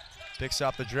Brown. Picks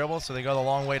up the dribble, so they go the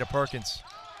long way to Perkins.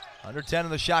 Under 10 on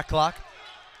the shot clock.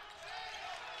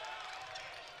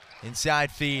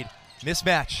 Inside feed.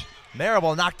 Mismatch.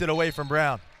 Marable knocked it away from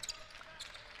Brown.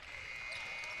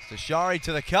 Stashari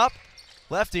to the cup.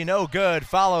 Lefty no good.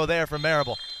 Follow there from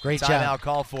Marable. Great job. Timeout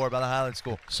called for by the Highland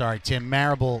School. Sorry, Tim.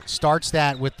 Marable starts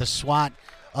that with the swat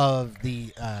of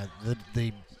the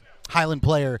Highland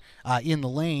player in the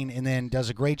lane, and then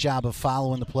does a great job of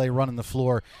following the play, running the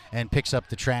floor, and picks up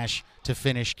the trash to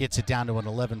finish, gets it down to an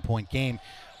 11-point game.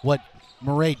 What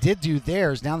Maret did do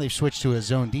there is now they've switched to a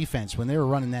zone defense. When they were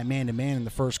running that man-to-man in the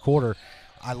first quarter,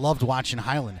 I loved watching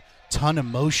Highland ton of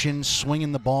motion,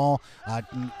 swinging the ball.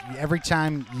 Every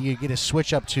time you get a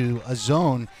switch up to a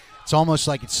zone, it's almost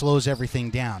like it slows everything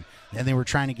down. And they were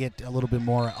trying to get a little bit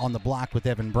more on the block with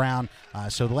Evan Brown.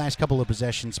 So the last couple of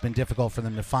possessions, it's been difficult for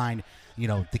them to find,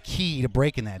 the key to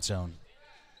breaking that zone.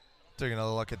 Taking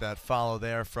another look at that follow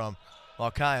there from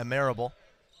Malkia Marable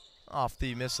off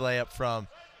the missed layup from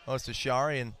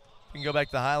Ostashari. And you can go back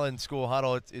to the Highland School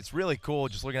huddle. It's really cool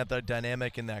just looking at the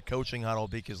dynamic in that coaching huddle,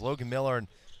 because Logan Miller and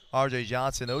RJ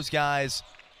Johnson, those guys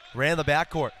ran the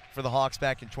backcourt for the Hawks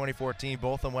back in 2014.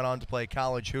 Both of them went on to play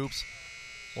college hoops.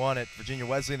 One at Virginia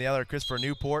Wesleyan, the other at Christopher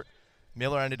Newport.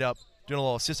 Miller ended up doing a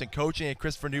little assistant coaching at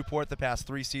Christopher Newport the past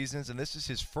 3 seasons, and this is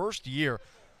his first year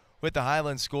with the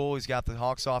Highland School. He's got the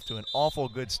Hawks off to an awful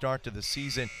good start to the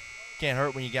season. Can't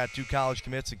hurt when you got 2 college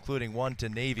commits, including one to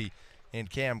Navy and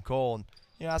Cam Cole. And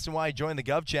asked him why he joined the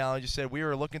Gov Challenge. He said, we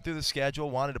were looking through the schedule,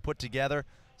 wanted to put together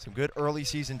some good early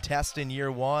season tests in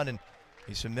year 1, and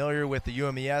he's familiar with the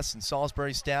UMES and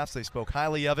Salisbury staffs. They spoke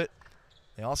highly of it.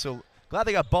 They also glad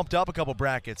they got bumped up a couple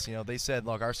brackets. They said,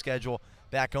 look, our schedule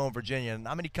back home in Virginia,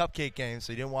 not many cupcake games,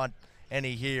 so you didn't want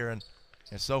any here. And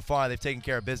so far, they've taken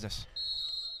care of business.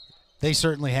 They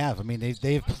certainly have. I mean,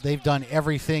 they've done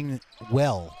everything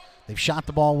well. They've shot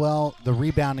the ball well. The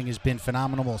rebounding has been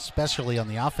phenomenal, especially on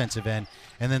the offensive end.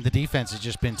 And then the defense has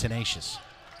just been tenacious.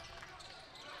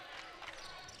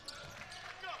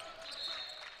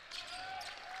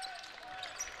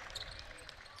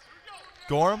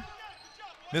 Gorham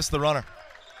missed the runner.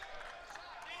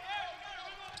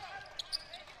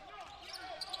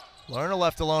 Lerner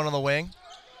left alone on the wing.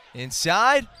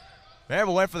 Inside.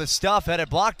 Marable went for the stuff, had it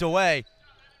blocked away.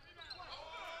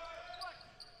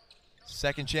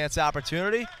 Second chance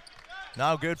opportunity.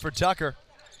 Now good for Tucker.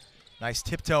 Nice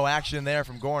tiptoe action there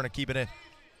from Gorham to keep it in.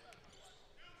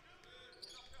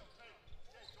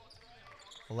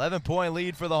 11-point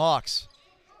lead for the Hawks.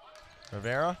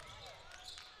 Rivera.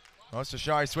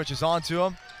 Ostashari switches on to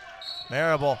him.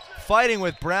 Marable fighting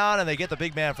with Brown, and they get the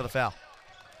big man for the foul.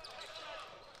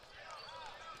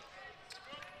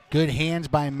 Good hands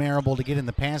by Marable to get in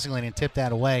the passing lane and tip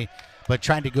that away, but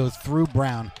tried to go through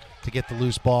Brown to get the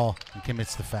loose ball and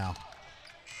commits the foul.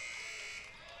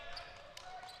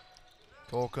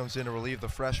 Cole comes in to relieve the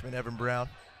freshman, Evan Brown.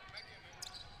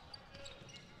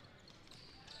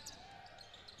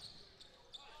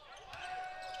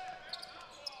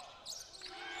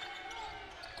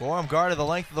 Gorham guarded the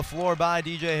length of the floor by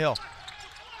DJ Hill.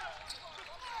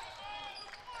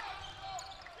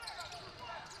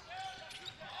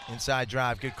 Inside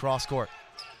drive, good cross court.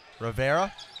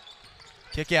 Rivera,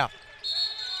 kick out.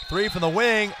 3 from the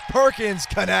wing, Perkins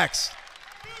connects.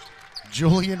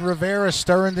 Julian Rivera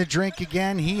stirring the drink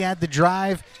again. He had the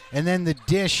drive and then the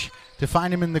dish to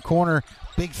find him in the corner.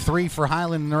 Big 3 for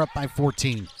Highland, and they're up by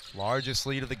 14. Largest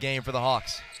lead of the game for the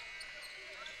Hawks.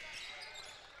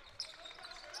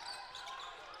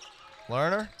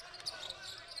 Lerner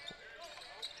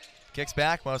kicks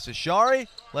back, Mostashari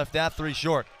left that 3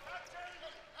 short.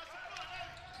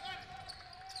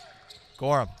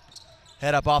 Gorham,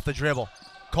 head up off the dribble.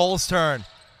 Cole's turn.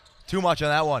 Too much on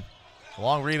that one.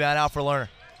 Long rebound out for Lerner.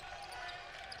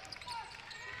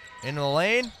 Into the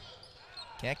lane.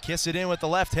 Can't kiss it in with the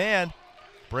left hand.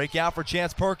 Breakout for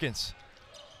Chance Perkins.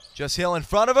 Just Hill in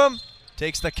front of him.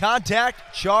 Takes the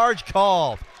contact. Charge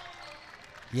called.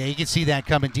 Yeah, you can see that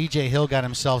coming. DJ Hill got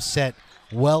himself set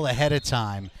well ahead of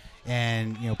time.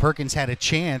 And, Perkins had a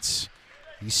chance.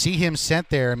 You see him set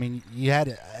there. I mean, you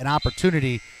had an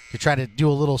opportunity to try to do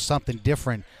a little something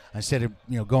different instead of,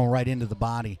 going right into the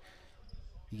body.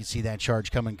 You can see that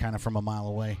charge coming kind of from a mile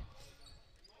away.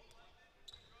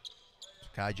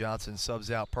 Kai Johnson subs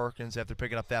out Perkins after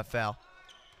picking up that foul.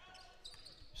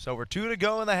 So we're 2 to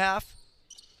go in the half.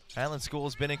 Highland School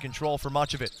has been in control for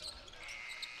much of it.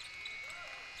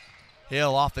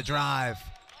 Hill off the drive.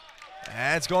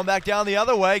 And it's going back down the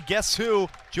other way. Guess who?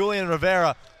 Julian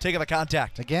Rivera taking the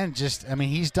contact. Again,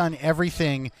 he's done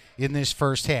everything in this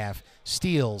first half.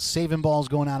 Steals, saving balls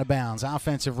going out of bounds,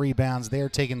 offensive rebounds. They're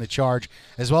taking the charge,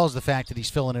 as well as the fact that he's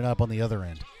filling it up on the other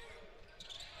end.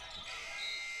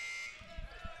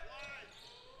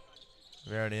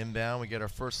 Rivera to inbound. We get our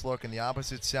first look in the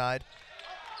opposite side.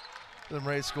 The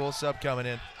Maret School sub coming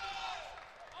in.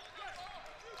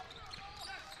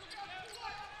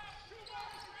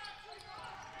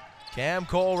 Cam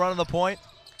Cole running the point.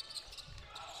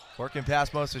 Working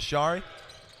past Mostashari.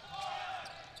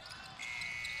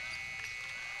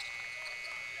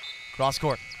 Cross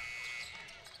court.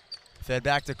 Fed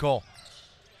back to Cole.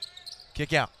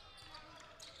 Kick out.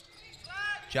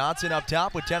 Johnson up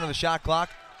top with 10 on the shot clock.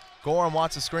 Gorham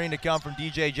wants a screen to come from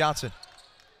DJ Johnson.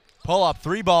 Pull up,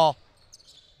 3 ball.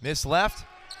 Miss left.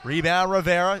 Rebound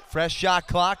Rivera. Fresh shot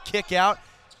clock. Kick out.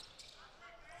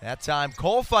 That time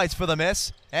Cole fights for the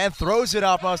miss and throws it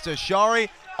up to Shari.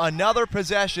 Another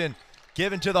possession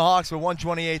given to the Hawks with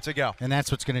 1:28 to go. And that's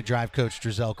what's going to drive Coach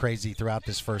Drizel crazy throughout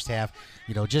this first half.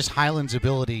 You know, just Highland's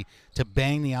ability to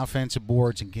bang the offensive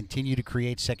boards and continue to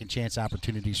create second chance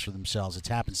opportunities for themselves. It's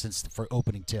happened since the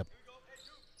opening tip.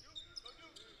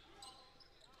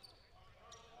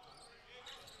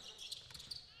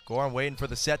 Gorham waiting for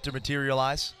the set to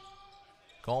materialize.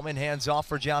 Coleman hands off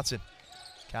for Johnson.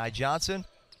 Kai Johnson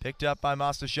picked up by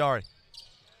Mastashari.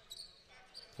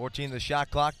 14 the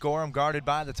shot clock. Gorham guarded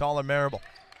by the taller Marable.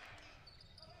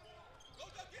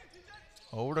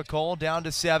 Over to Cole, down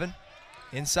to 7.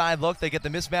 Inside look, they get the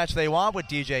mismatch they want with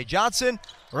DJ Johnson.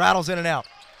 Rattles in and out.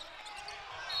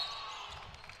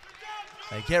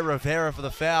 They get Rivera for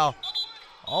the foul.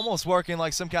 Almost working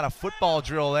like some kind of football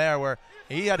drill there where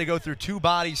he had to go through 2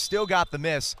 bodies, still got the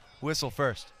miss. Whistle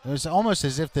first. It was almost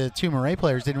as if the 2 Maret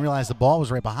players didn't realize the ball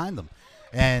was right behind them.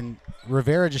 And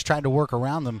Rivera just tried to work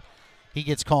around them. He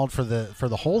gets called for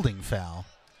the holding foul.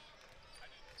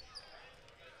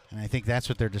 And I think that's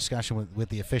what their discussion with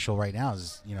the official right now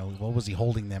is, you know, what was he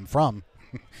holding them from?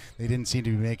 They didn't seem to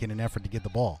be making an effort to get the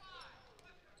ball.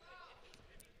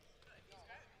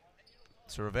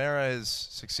 So Rivera has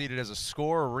succeeded as a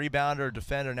scorer, rebounder,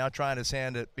 defender, now trying his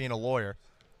hand at being a lawyer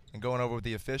and going over with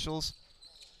the officials.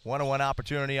 One-on-one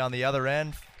opportunity on the other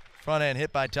end. Front end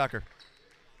hit by Tucker.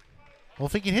 Well,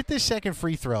 if he can hit this second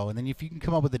free throw, and then if you can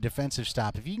come up with a defensive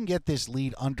stop, if you can get this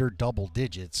lead under double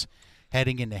digits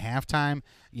heading into halftime,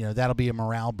 you know, that'll be a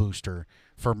morale booster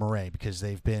for Maret because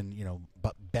they've been, you know,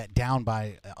 bet down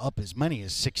by up as many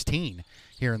as 16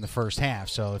 here in the first half.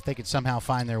 So if they could somehow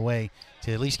find their way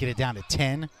to at least get it down to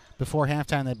 10 before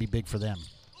halftime, that'd be big for them.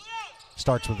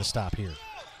 Starts with a stop here.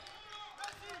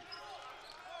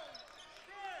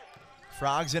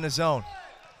 Frogs in a zone.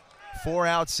 4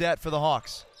 out set for the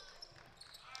Hawks.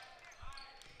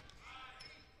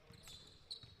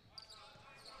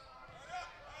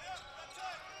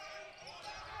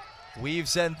 Weave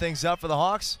setting things up for the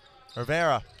Hawks.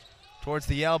 Rivera towards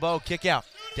the elbow, kick out.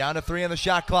 Down to 3 on the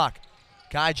shot clock.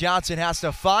 Kai Johnson has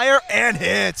to fire and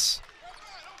hits.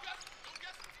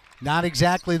 Not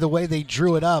exactly the way they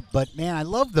drew it up, but man, I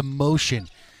love the motion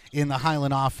in the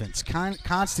Highland offense.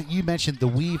 Constant, you mentioned the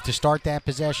weave to start that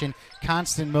possession.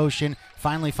 Constant motion,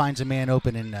 finally finds a man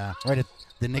open and right at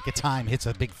the nick of time hits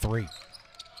a big 3.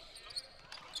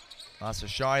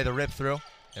 Masashari the rip through.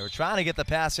 They were trying to get the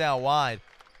pass out wide.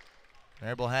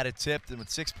 Marable had it tipped and with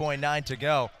 6.9 to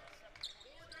go.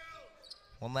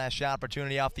 One last shot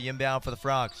opportunity off the inbound for the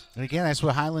Frogs. And again, that's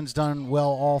what Highland's done well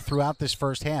all throughout this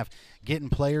first half. Getting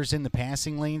players in the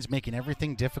passing lanes, making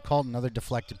everything difficult. Another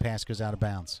deflected pass goes out of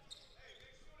bounds.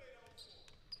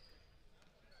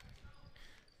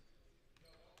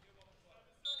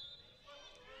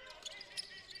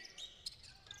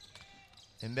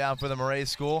 Inbound for the Maret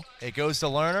school. It goes to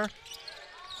Lerner.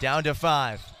 Down to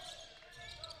 5.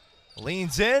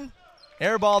 Leans in.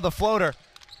 Airball the floater.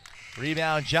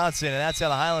 Rebound Johnson, and that's how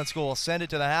the Highland school will send it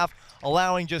to the half,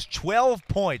 allowing just 12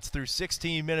 points through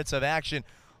 16 minutes of action.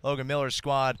 Logan Miller's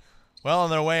squad well on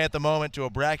their way at the moment to a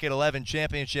bracket 11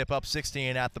 championship, up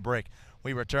 16 at the break.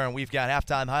 We return. We've got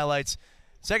halftime highlights,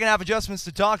 second half adjustments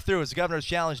to talk through as the Governor's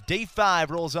Challenge Day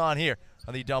 5 rolls on here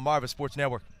on the Delmarva Sports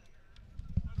Network.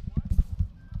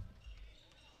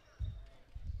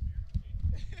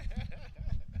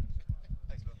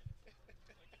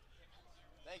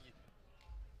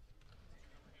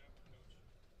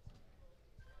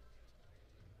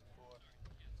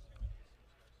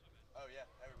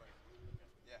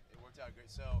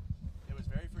 So it was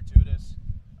very fortuitous.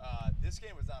 This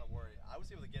game was not a worry. I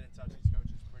was able to get in touch with these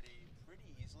coaches pretty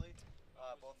easily.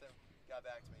 Both of them got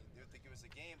back to me. It was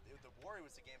the game. The worry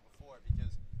was the game before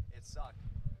because it sucked.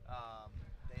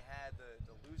 They had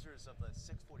the losers of the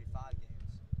 6:45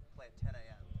 games play at 10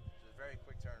 a.m. It was a very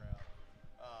quick turnaround.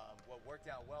 What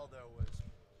worked out well though was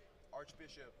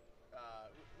Archbishop.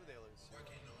 Who they lose?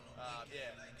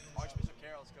 Archbishop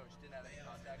Carroll's coach didn't have any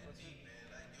contact with him.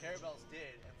 Carabel's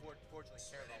did, and fortunately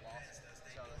Carabel lost.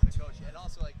 So the coach, and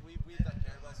also like we've done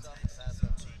Carabel stuff in the past, so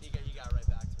he got right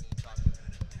back to me and talked to me.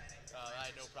 I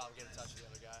had no problem getting in touch with the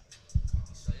other guy.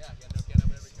 So yeah, I ended up getting up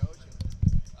with every coach, and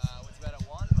went to bed at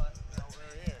 1, but you know,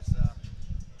 we're here. So yeah.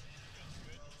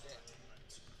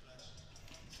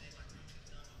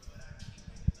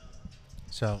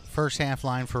 So first half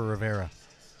line for Rivera: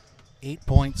 8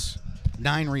 points,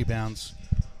 9 rebounds,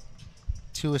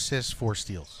 2 assists, 4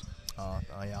 steals. Oh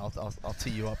yeah, I'll tee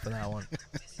you up for that one.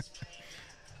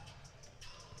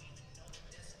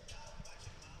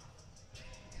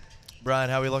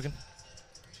 Brian, how are we looking?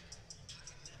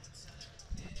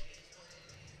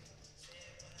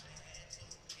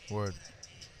 Word.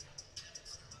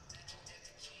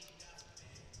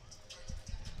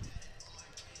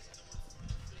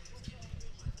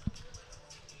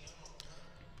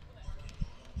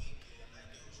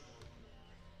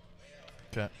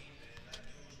 Okay.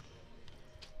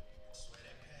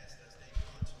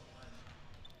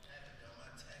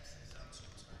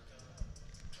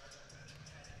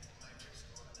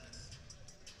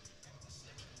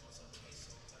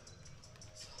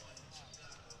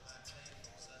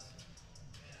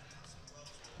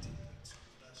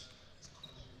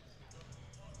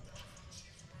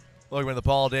 Welcome to the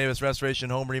Paul Davis Restoration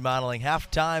Home Remodeling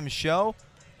halftime show.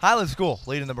 Highland School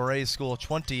leading the Maret School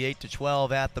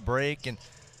 28-12 at the break. And,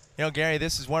 you know, Gary,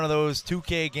 this is one of those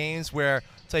 2K games where,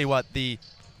 I'll tell you what, the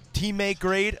teammate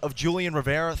grade of Julian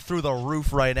Rivera through the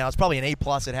roof right now. It's probably an A+ at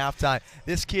halftime.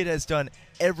 This kid has done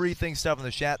everything stuff in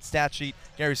the stat sheet.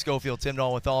 Gary Schofield, Tim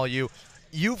Dahl with all you.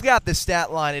 You've got the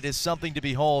stat line. It is something to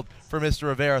behold for Mr.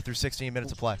 Rivera through 16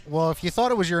 minutes of play. Well, if you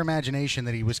thought it was your imagination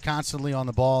that he was constantly on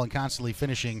the ball and constantly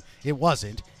finishing, it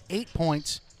wasn't. 8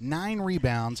 points, 9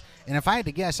 rebounds, and if I had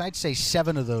to guess, I'd say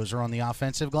 7 of those are on the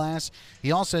offensive glass.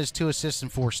 He also has 2 assists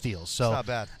and 4 steals. So not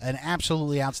bad. An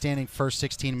absolutely outstanding first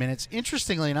 16 minutes.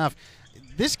 Interestingly enough,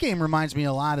 this game reminds me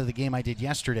a lot of the game I did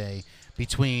yesterday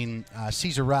between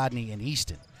Cesar Rodney and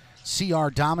Easton. CR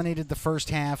dominated the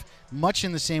first half, much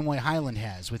in the same way Highland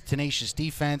has, with tenacious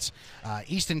defense.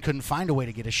 Easton couldn't find a way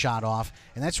to get a shot off,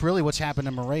 and that's really what's happened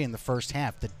to Maret in the first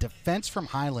half. The defense from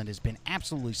Highland has been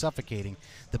absolutely suffocating.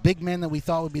 The big men that we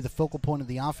thought would be the focal point of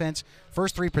the offense,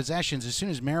 first 3 possessions, as soon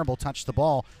as Marable touched the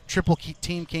ball, triple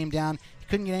team came down,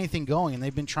 couldn't get anything going, and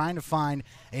they've been trying to find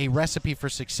a recipe for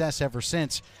success ever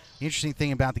since. The interesting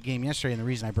thing about the game yesterday, and the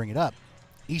reason I bring it up,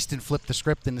 Easton flipped the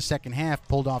script in the second half,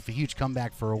 pulled off a huge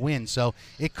comeback for a win. So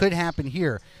it could happen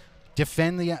here.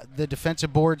 Defend the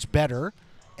defensive boards better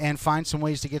and find some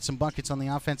ways to get some buckets on the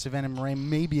offensive end, and Maret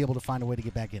may be able to find a way to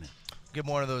get back in it. Get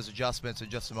more of those adjustments in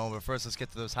just a moment. But first, let's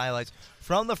get to those highlights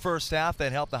from the first half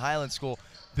that helped the Highland School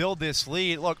build this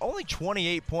lead. Look, only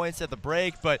 28 points at the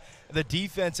break, but the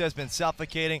defense has been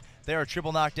suffocating. They are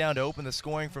triple knockdown to open the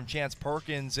scoring from Chance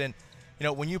Perkins. And, you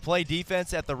know, when you play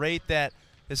defense at the rate that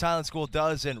this Highland School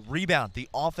does and rebound the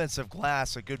offensive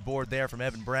glass, a good board there from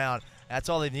Evan Brown, that's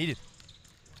all they needed.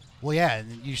 Well, yeah,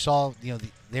 and you saw, you know,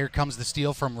 there comes the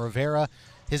steal from Rivera,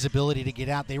 his ability to get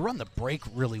out. They run the break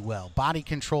really well. Body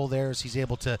control there as he's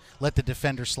able to let the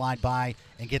defender slide by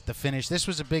and get the finish. This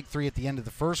was a big 3 at the end of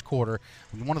the first quarter.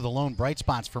 One of the lone bright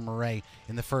spots for Maret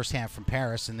in the first half from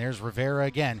Paris. And there's Rivera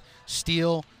again.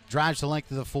 Steal, drives the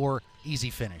length of the floor, easy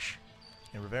finish.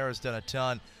 And Rivera's done a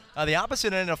ton. The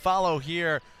opposite end to follow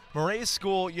here, Maret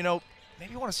School, you know,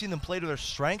 maybe you want to see them play to their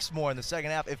strengths more in the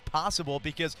second half if possible,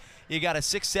 because you got a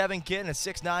 6'7" kid and a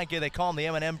 6'9" kid. They call them the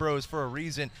M&M Bros for a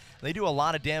reason. They do a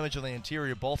lot of damage on the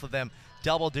interior, both of them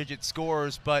double-digit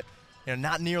scores, but you know,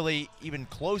 not nearly even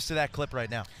close to that clip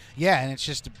right now. Yeah, and it's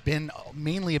just been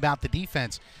mainly about the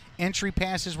defense. Entry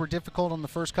passes were difficult on the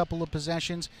first couple of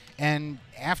possessions, and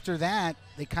after that,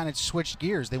 they kind of switched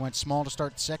gears. They went small to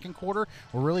start the second quarter.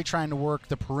 We're really trying to work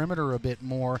the perimeter a bit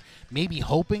more, maybe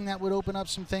hoping that would open up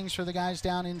some things for the guys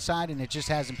down inside, and it just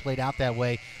hasn't played out that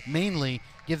way. Mainly,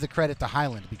 give the credit to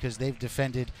Highland because they've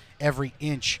defended every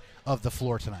inch of the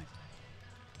floor tonight.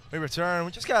 We return.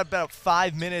 We just got about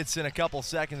 5 minutes and a couple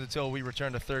seconds until we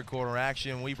return to third quarter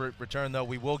action. We return, though.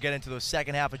 We will get into those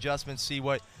second half adjustments, see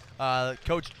what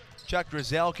Coach Chuck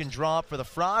Drizel can draw up for the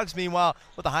Frogs. Meanwhile,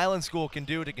 what the Highland School can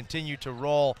do to continue to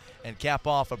roll and cap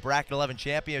off a Bracket 11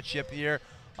 championship here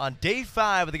on day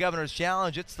 5 of the Governor's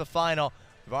Challenge. It's the final.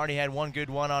 We've already had one good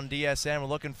one on DSN. We're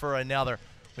looking for another.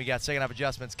 We got second half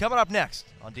adjustments coming up next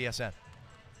on DSN.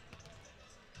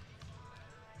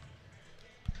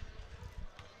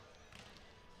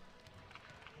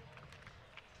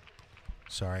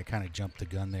 Sorry, I kind of jumped the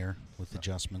gun there with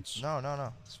adjustments.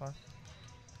 No. It's fine.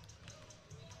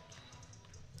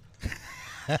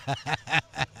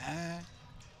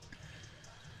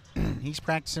 He's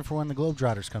practicing for when the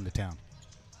Globetrotters come to town.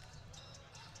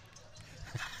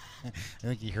 I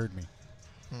think he heard me.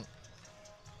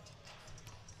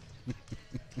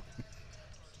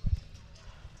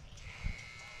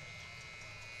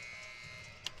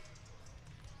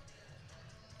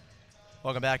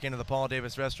 Welcome back into the Paul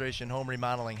Davis Restoration Home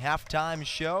Remodeling halftime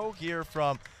show here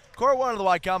from Court 1 of the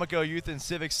Wicomico Youth and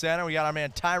Civic Center. We got our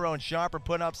man Tyrone Sharper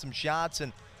putting up some shots,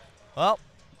 and, well,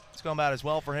 it's going about as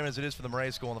well for him as it is for the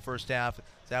Maret School in the first half.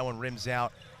 That one rims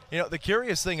out The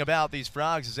curious thing about these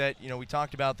Frogs is that, we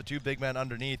talked about the two big men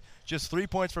underneath. Just 3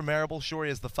 points for Marable. Sure, he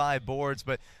has the 5 boards,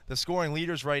 but the scoring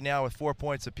leaders right now with 4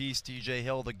 points apiece, TJ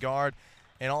Hill, the guard.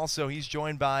 And also he's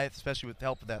joined by, especially with the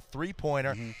help of that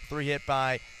three-pointer, 3 hit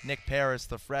by Nick Paris,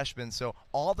 the freshman. So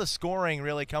all the scoring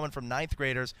really coming from 9th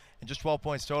graders and just 12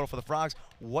 points total for the Frogs.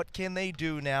 What can they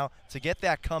do now to get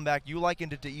that comeback? You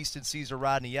likened it to Easton Caesar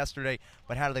Rodney yesterday,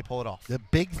 but how do they pull it off? The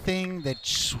big thing that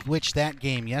switched that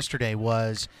game yesterday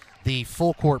was the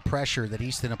full court pressure that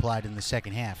Easton applied in the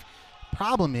second half.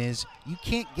 Problem is, you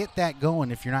can't get that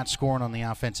going if you're not scoring on the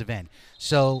offensive end.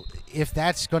 So if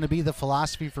that's going to be the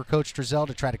philosophy for Coach Drizel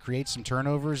to try to create some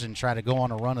turnovers and try to go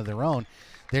on a run of their own,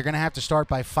 they're going to have to start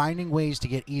by finding ways to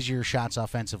get easier shots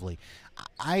offensively.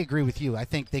 I agree with you. I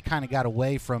think they kind of got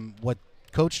away from what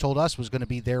Coach told us was going to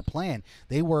be their plan.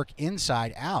 They work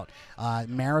inside out.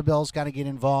 Maribel's got to get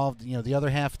involved. The other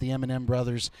half of the M&M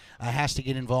brothers has to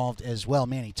get involved as well.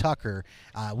 Manny Tucker,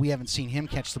 we haven't seen him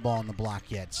catch the ball in the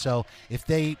block yet. So if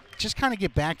they just kind of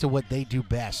get back to what they do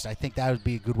best, I think that would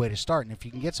be a good way to start. And if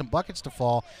you can get some buckets to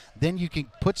fall, then you can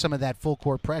put some of that full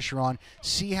court pressure on,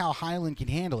 see how Highland can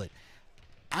handle it.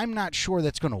 I'm not sure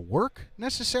that's going to work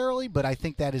necessarily, but I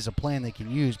think that is a plan they can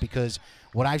use because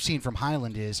what I've seen from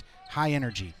Highland is high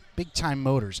energy, big-time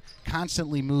motors,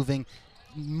 constantly moving,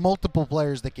 multiple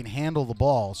players that can handle the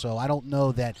ball. So I don't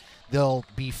know that they'll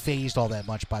be phased all that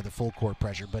much by the full court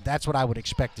pressure, but that's what I would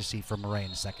expect to see from Maret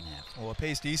in the second half. Well, it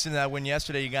paced Easton that win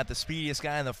yesterday. You got the speediest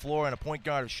guy on the floor and a point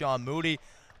guard of Sean Moody.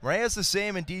 Maret has the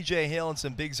same in DJ Hill and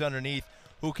some bigs underneath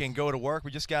who can go to work. We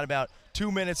just got about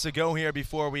 2 minutes to go here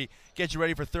before we get you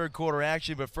ready for third quarter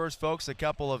action. But first, folks, a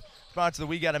couple of spots that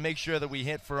we got to make sure that we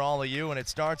hit for all of you, and it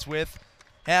starts with,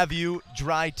 have you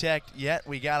dry teched yet?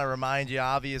 We got to remind you,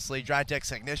 obviously, dry tech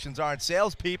technicians aren't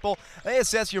salespeople. They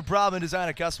assess your problem and design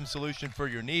a custom solution for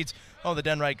your needs. Oh, the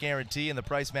done right guarantee and the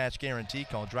price match guarantee.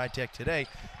 Call Dry Tech today.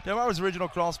 Tomorrow's original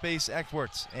crawl space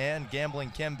experts. And gambling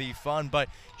can be fun, but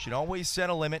you should always set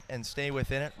a limit and stay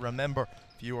within it. Remember,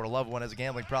 if you or a loved one has a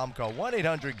gambling problem, call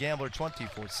 1-800-GAMBLER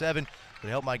 24/7. Go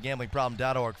to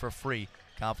helpmygamblingproblem.org for free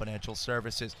confidential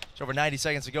services. It's over 90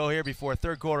 seconds to go here before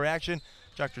third quarter action.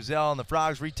 Chuck Drizel and the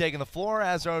Frogs retaking the floor,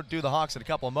 as do the Hawks in a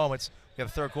couple of moments. We have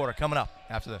the third quarter coming up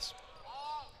after this.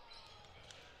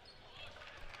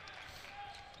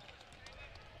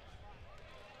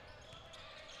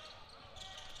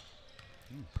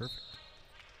 Perfect.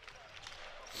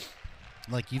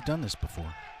 Like you've done this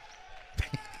before.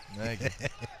 Thank you.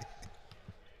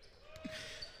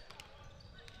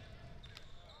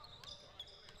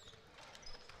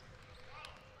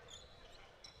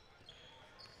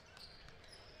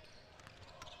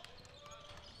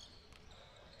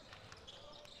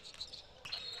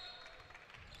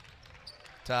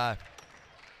 Ty,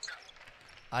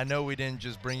 I know we didn't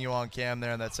just bring you on cam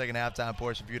there in that second halftime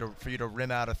portion for you to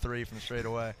rim out a 3 from straight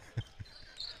away.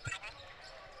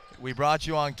 We brought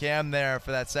you on cam there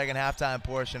for that second halftime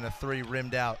portion, a 3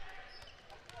 rimmed out.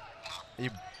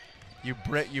 You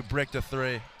bricked a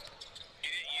 3. You didn't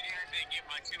get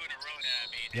my 2 in a row now,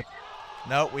 I mean. Yep.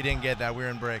 Nope, we didn't get that. We were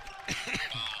in break. Oh, that's great.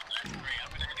 I'm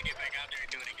going to have to get back out there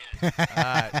and do it again. All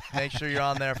right, make sure you're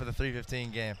on there for the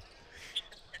 3:15 game.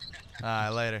 All right,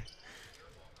 later.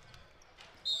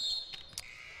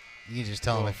 You can just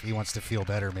tell him if he wants to feel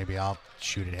better, maybe I'll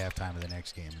shoot at halftime of the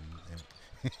next game.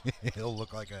 And he'll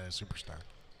look like a superstar.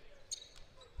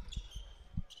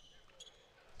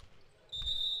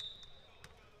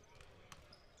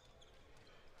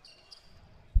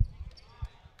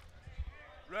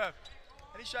 Rev,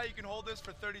 any shot you can hold this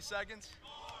for 30 seconds?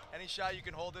 Any shot you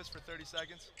can hold this for 30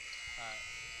 seconds? All right.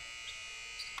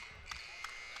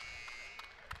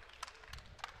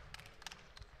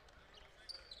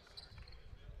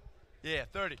 Yeah,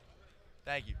 30.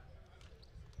 Thank you.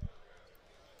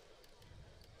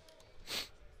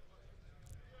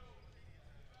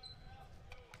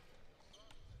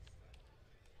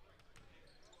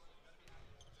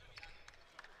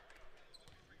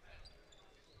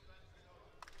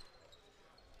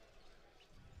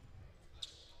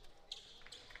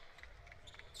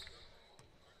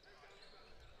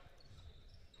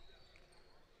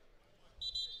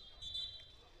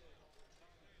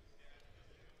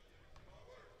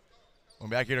 We're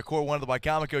back here to Court 1 of the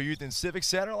Wycomico Youth and Civic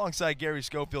Center alongside Gary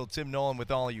Schofield, Tim Nolan with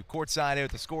all of you courtside here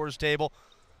at the scorers table.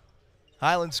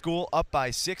 Highland School up by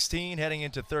 16 heading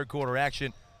into third quarter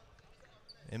action.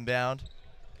 Inbound.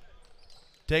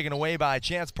 Taken away by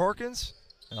Chance Perkins.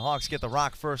 And the Hawks get the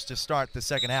rock first to start the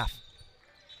second half.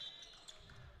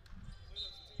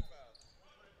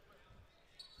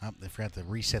 They forgot to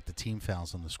reset the team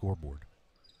fouls on the scoreboard.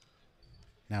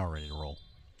 Now we're ready to roll.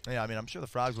 Yeah, I mean, I'm sure the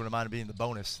Frogs wouldn't mind being the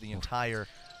bonus the entire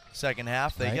second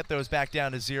half. They Right. get those back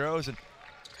down to zeros, and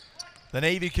the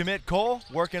Navy commit Cole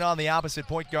working on the opposite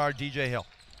point guard, DJ Hill.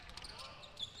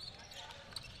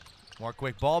 More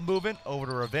quick ball movement over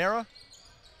to Rivera.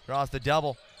 Draws the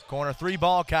double. Corner three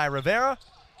ball, Kai Rivera.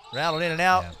 Rattled in and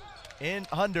out. In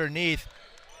underneath.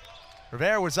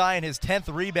 Rivera was eyeing his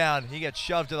 10th rebound. He gets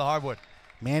shoved to the hardwood.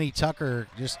 Manny Tucker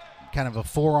just kind of a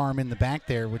forearm in the back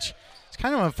there, which is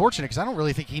kind of unfortunate because I don't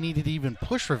really think he needed to even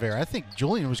push Rivera. I think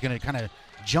Julian was going to kind of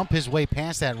jump his way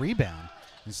past that rebound.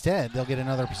 Instead, they'll get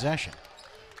another possession.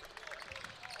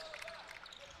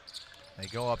 They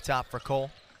go up top for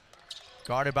Cole.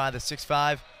 Guarded by the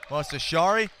 6'5",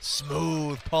 Mostashari.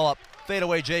 Smooth pull-up.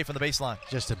 Fadeaway J from the baseline.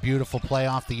 Just a beautiful play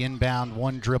off the inbound.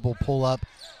 One dribble pull-up.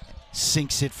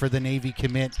 Sinks it for the Navy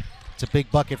commit. It's a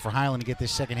big bucket for Highland to get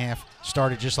this second half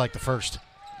started just like the first.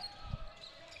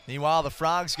 Meanwhile, the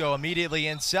Frogs go immediately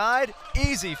inside.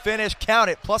 Easy finish. Count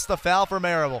it. Plus the foul for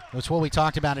Marable. That's what we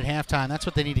talked about at halftime. That's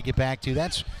what they need to get back to.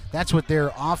 That's what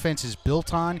their offense is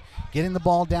built on. Getting the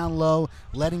ball down low,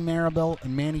 letting Marable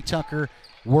and Manny Tucker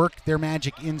work their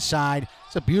magic inside.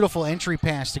 It's a beautiful entry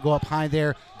pass to go up high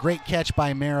there. Great catch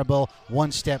by Marable.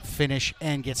 One-step finish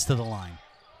and gets to the line.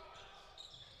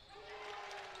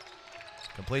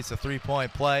 Completes the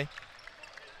three-point play.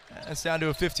 It's down to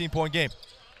a 15-point game.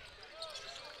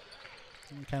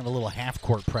 Kind of a little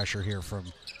half-court pressure here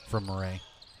from Maret.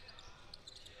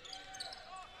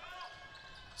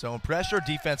 Zone pressure,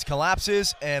 defense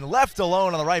collapses, and left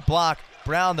alone on the right block.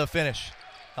 Brown the finish.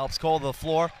 Helps Cole to the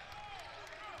floor.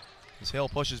 As Hill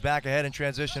pushes back ahead in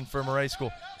transition for Maret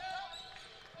School.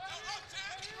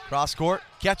 Cross court,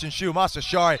 catch and shoot,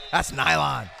 Mostashari. That's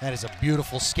nylon. That is a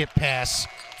beautiful skip pass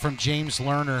from James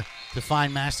Lerner to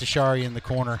find Mostashari in the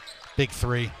corner. Big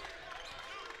three.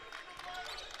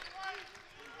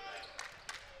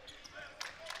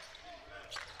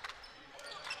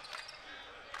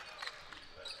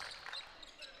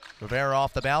 Rivera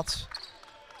off the bounce.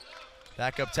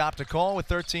 Back up top to Cole with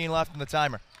 13 left in the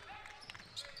timer.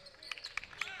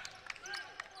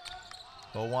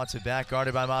 Cole wants it back,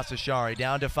 guarded by Mostashari.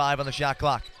 Down to 5 on the shot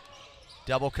clock.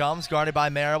 Double comes, guarded by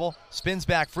Marable. Spins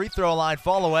back, free throw line,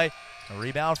 fall away. A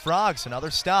rebound, Frogs,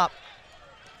 another stop.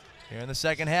 Here in the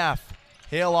second half.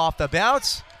 Hill off the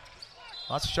bounce.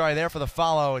 Mostashari there for the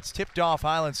follow. It's tipped off.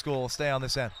 Highland School will stay on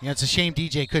this end. You know, it's a shame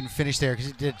DJ couldn't finish there because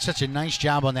he did such a nice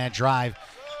job on that drive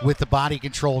with the body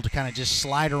control to kind of just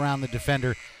slide around the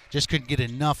defender. Just couldn't get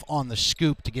enough on the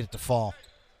scoop to get it to fall.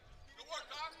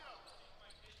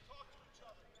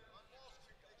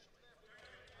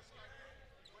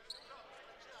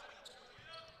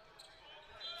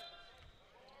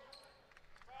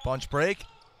 Bunch break.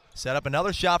 Set up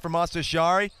another shot for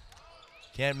Mostashari.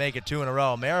 Can't make it 2 in a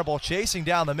row. Marable chasing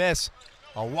down the miss.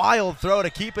 A wild throw to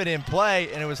keep it in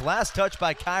play, and it was last touched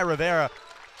by Kai Rivera.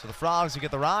 So the Frogs will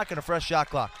get the rock and a fresh shot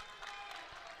clock.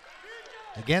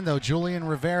 Again, though, Julian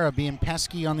Rivera being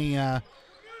pesky on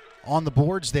the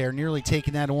boards there, nearly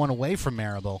taking that one away from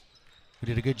Marable, who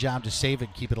did a good job to save it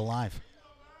and keep it alive.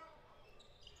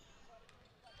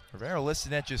 Rivera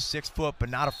listed at just 6 foot, but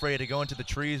not afraid to go into the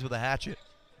trees with a hatchet.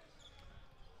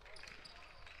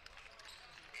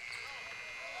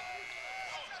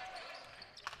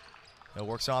 It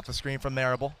works off the screen from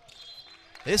Marable.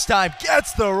 This time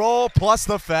gets the roll plus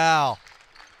the foul.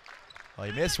 Well,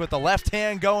 he missed with the left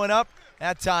hand going up.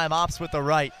 That time opts with the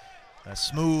right. A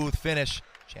smooth finish.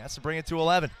 Chance to bring it to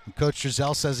 11. Coach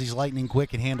Drizel says he's lightning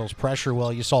quick and handles pressure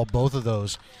well. You saw both of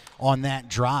those on that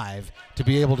drive. To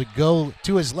be able to go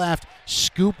to his left,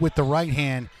 scoop with the right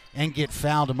hand, and get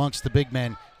fouled amongst the big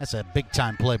men. That's a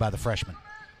big-time play by the freshman.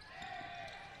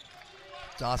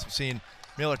 It's awesome seeing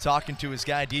Miller talking to his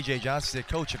guy, DJ Johnson. He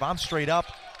said, Coach, if I'm straight up,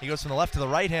 he goes from the left to the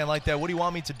right hand like that, what do you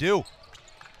want me to do?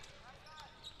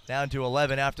 Down to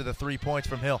 11 after the 3 points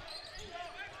from Hill.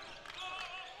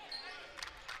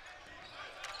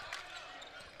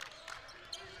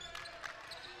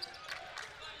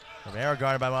 Rivera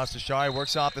guarded by Mostashari,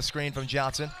 works off the screen from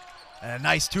Johnson. And a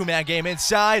nice two-man game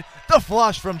inside. The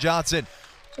flush from Johnson.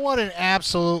 What an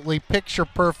absolutely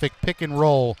picture-perfect pick and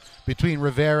roll between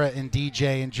Rivera and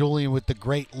DJ, and Julian with the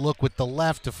great look with the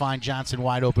left to find Johnson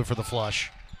wide open for the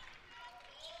flush.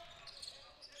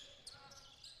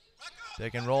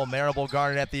 Pick and roll, Marable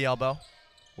guarded at the elbow.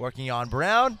 Working on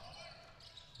Brown.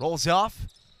 Rolls off.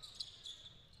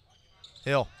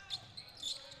 Hill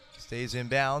stays in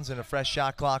bounds and a fresh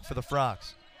shot clock for the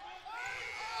Frogs.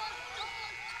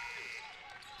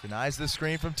 Denies the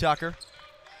screen from Tucker.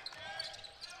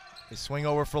 They swing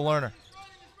over for Lerner.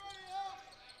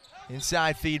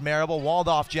 Inside feed Marable, walled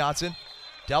off Johnson.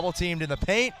 Double teamed in the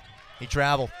paint. He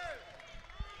traveled.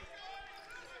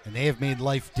 and they have made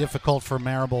life difficult for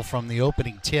Marable from the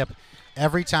opening tip.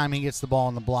 Every time he gets the ball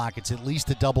on the block, it's at least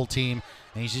a double team,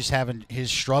 and he's just having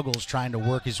his struggles trying to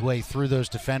work his way through those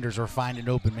defenders or find an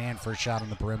open man for a shot on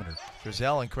the perimeter.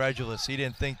 Drizel incredulous. He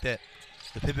didn't think that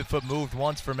the pivot foot moved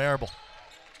once for Marable.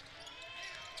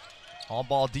 All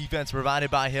ball defense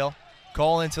provided by Hill.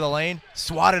 Cole into the lane,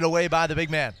 swatted away by the big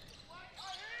man.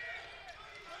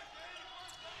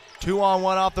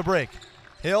 2-on-1 off the break.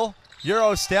 Hill,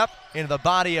 Euro step into the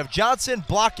body of Johnson,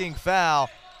 blocking foul.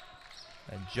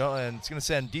 And it's going to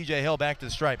send DJ Hill back to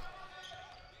the stripe.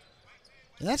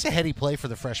 And that's a heady play for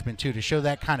the freshman, too, to show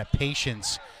that kind of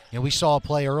patience. You know, we saw a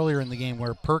play earlier in the game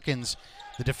where Perkins,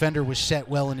 the defender, was set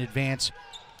well in advance,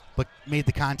 but made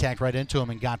the contact right into him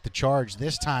and got the charge.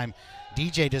 This time,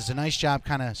 DJ does a nice job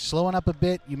kind of slowing up a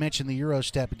bit. You mentioned the Euro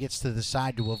step. It gets to the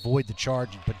side to avoid the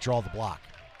charge but draw the block.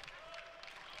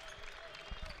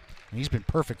 And he's been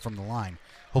perfect from the line.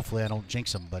 Hopefully I don't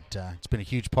jinx him, but it's been a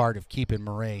huge part of keeping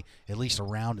Maret at least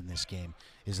around in this game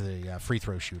is the free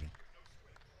throw shooting.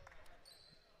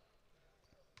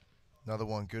 Another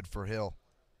one good for Hill.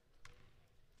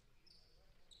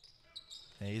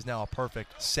 And he's now a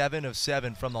perfect 7 of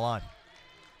 7 from the line.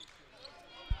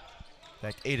 In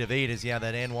fact, 8 of 8 as he had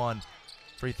that and one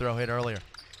free throw hit earlier.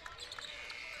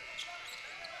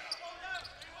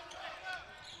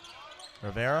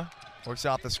 Rivera works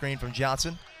off the screen from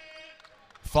Johnson.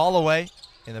 Fall away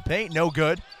in the paint, no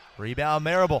good. Rebound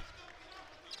Marable.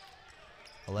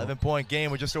 11-point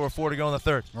game with just over 4 to go in the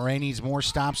third. Maret needs more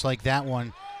stops like that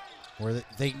one where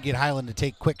they can get Highland to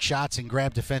take quick shots and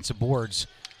grab defensive boards.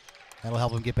 That'll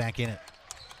help him get back in it.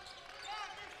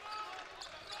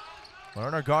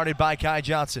 Lerner guarded by Kai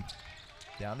Johnson.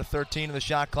 Down to 13 in the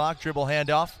shot clock. Dribble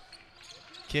handoff.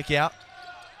 Kick out.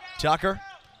 Tucker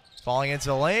falling into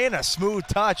the lane. A smooth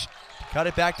touch. Cut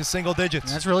it back to single digits.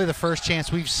 And that's really the first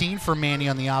chance we've seen for Manny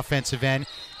on the offensive end.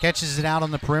 Catches it out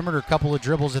on the perimeter, a couple of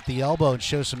dribbles at the elbow, and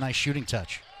shows some nice shooting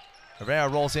touch. Rivera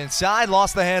rolls inside,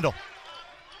 lost the handle.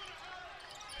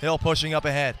 Hill pushing up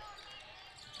ahead.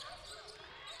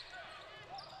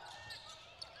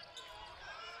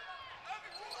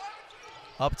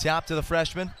 Up top to the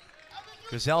freshman.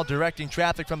 Drizel directing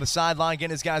traffic from the sideline,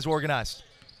 getting his guys organized.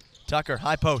 Tucker,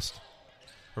 high post.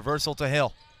 Reversal to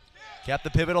Hill. Kept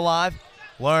the pivot alive.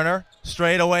 Lerner,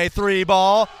 straight away three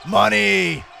ball.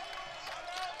 Money!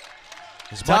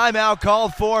 Timeout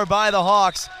called for by the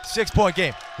Hawks. 6-point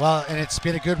game. Well, and it's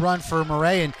been a good run for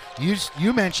Maret, and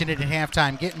you mentioned it at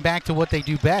halftime, getting back to what they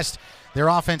do best. Their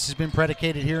offense has been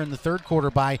predicated here in the third quarter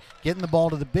by getting the ball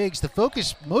to the bigs. The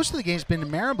focus most of the game has been to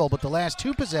Marable, but the last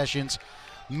two possessions,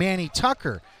 Manny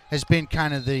Tucker has been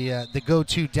kind of the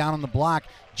go-to down on the block,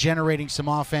 generating some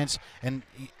offense, and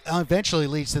eventually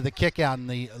leads to the kick out and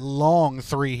the long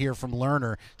three here from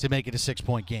Lerner to make it a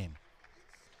 6-point game.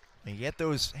 And you get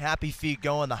those happy feet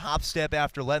going, the hop step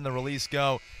after letting the release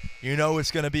go. You know it's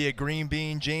going to be a green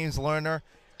bean. James Lerner,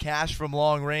 cash from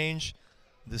long range,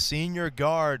 the senior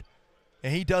guard.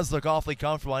 And he does look awfully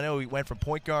comfortable. I know he went from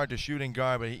point guard to shooting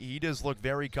guard, but he does look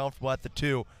very comfortable at the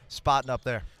two, spotting up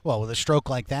there. Well, with a stroke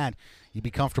like that, you'd be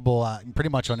comfortable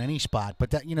pretty much on any spot. But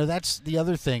that, that's the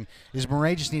other thing is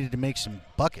Maret just needed to make some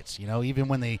buckets. Even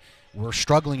when they were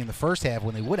struggling in the first half,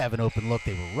 when they would have an open look,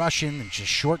 they were rushing and just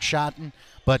short-shotting.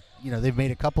 But, they've made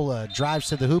a couple of drives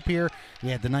to the hoop here. We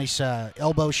had the nice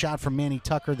elbow shot from Manny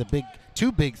Tucker, the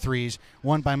two big threes,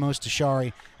 one by Mos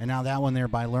Tashari, and now that one there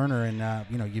by Lerner.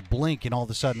 And, you blink, and all of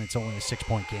a sudden it's only a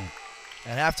 6-point game.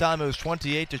 At halftime, it was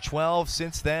 28-12.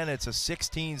 Since then, it's a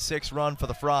 16-6 run for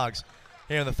the Frogs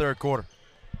here in the third quarter.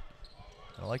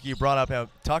 Like you brought up, how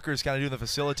Tucker's kind of doing the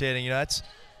facilitating. That's,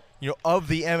 of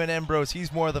the M&M bros,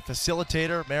 he's more the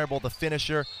facilitator. Marable, the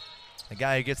finisher, the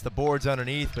guy who gets the boards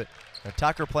underneath. But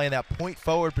Tucker playing that point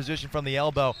forward position from the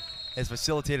elbow has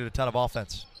facilitated a ton of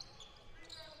offense.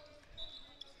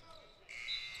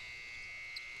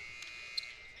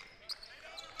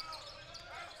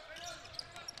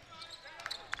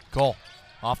 Cole,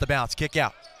 off the bounce, kick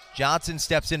out. Johnson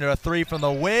steps into a three from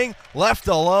the wing. Left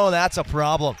alone, that's a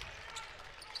problem.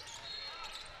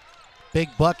 Big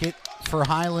bucket for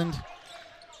Highland.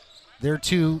 Their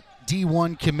two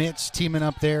D1 commits teaming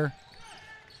up there.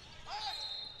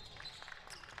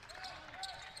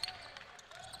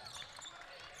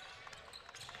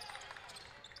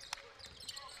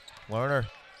 Lerner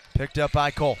picked up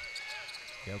by Cole.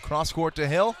 Cross court to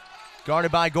Hill,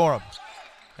 guarded by Gorham.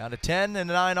 Down to 10 and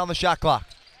 9 on the shot clock.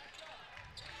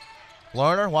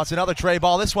 Lerner wants another tray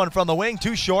ball. This one from the wing,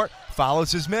 too short.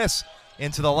 Follows his miss.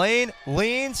 Into the lane,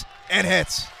 leans, and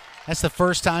hits. That's the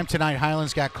first time tonight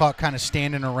Highlands got caught kind of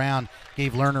standing around.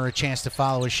 Gave Lerner a chance to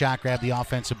follow his shot, grab the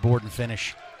offensive board, and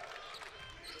finish.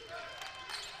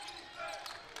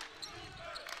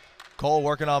 Cole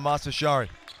working on Masashari.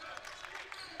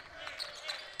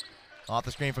 Off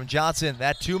the screen from Johnson.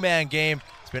 That two-man game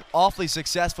has been awfully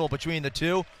successful between the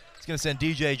two. It's going to send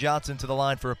DJ Johnson to the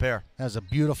line for a pair. That was a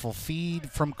beautiful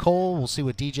feed from Cole. We'll see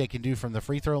what DJ can do from the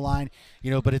free throw line.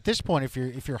 But at this point,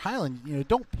 if you're Highland,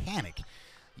 don't panic.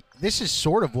 This is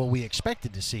sort of what we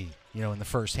expected to see, in the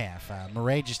first half.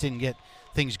 Maret just didn't get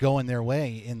things going their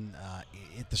way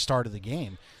at the start of the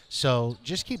game. So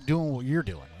just keep doing what you're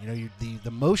doing.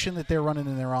 The motion that they're running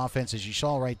in their offense, as you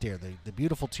saw right there, the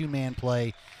beautiful two-man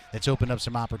play that's opened up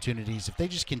some opportunities. If they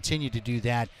just continue to do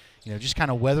that, just kind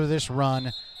of weather this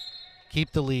run,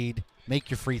 keep the lead, make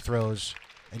your free throws,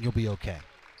 and you'll be okay.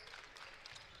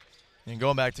 And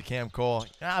going back to Cam Cole,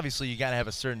 obviously you got to have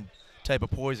a certain type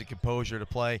of poise and composure to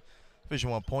play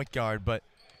Division I point guard, but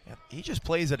he just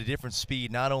plays at a different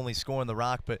speed, not only scoring the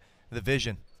rock, but the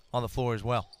vision on the floor as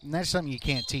well. And that's something you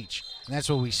can't teach. And that's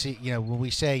what we see, when we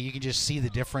say you can just see the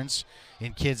difference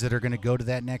in kids that are going to go to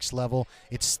that next level.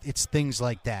 It's things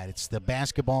like that. It's the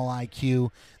basketball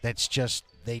IQ that's just,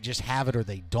 they just have it or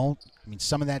they don't. I mean,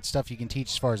 some of that stuff you can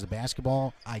teach as far as the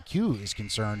basketball IQ is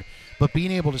concerned, but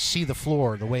being able to see the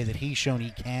floor the way that he's shown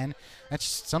he can,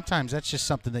 sometimes that's just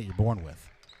something that you're born with.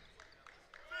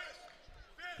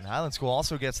 And Highland School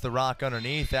also gets the rock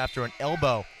underneath after an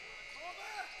elbow.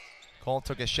 Cole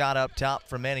took a shot up top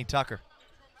from Manny Tucker.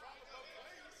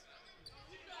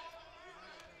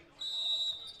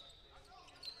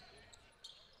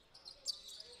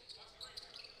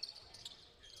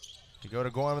 To go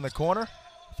to Gorham in the corner.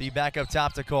 Feed back up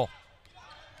top to Cole.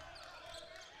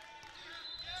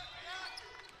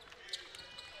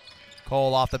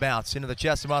 Cole off the bounce into the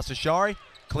chest of Masashari.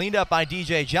 Cleaned up by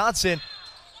DJ Johnson.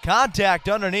 Contact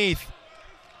underneath.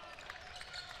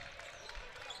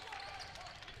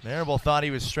 Marable thought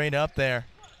he was straight up there.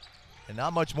 And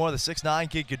not much more the 6'9"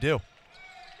 kid could do.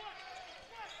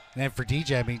 And for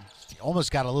DJ, I mean, he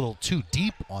almost got a little too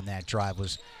deep on that drive.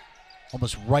 Was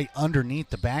almost right underneath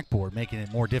the backboard, making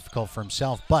it more difficult for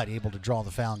himself, but able to draw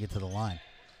the foul and get to the line.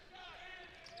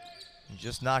 He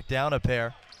just knocked down a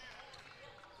pair.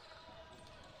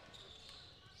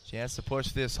 Chance to push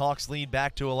this Hawks lead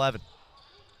back to 11.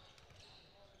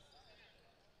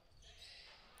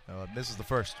 Oh, it misses the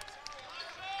first.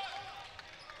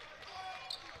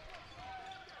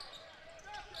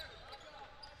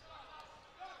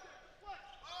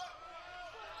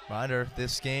 Reminder,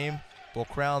 this game will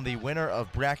crown the winner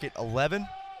of bracket 11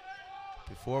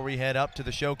 before we head up to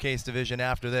the showcase division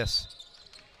after this.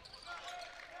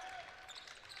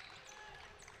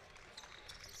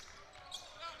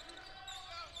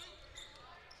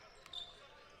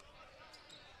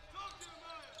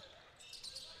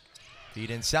 Feed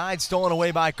inside, stolen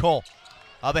away by Cole.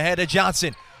 Up ahead to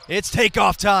Johnson. It's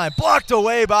takeoff time. Blocked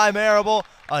away by Marable.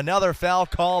 Another foul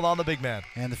called on the big man.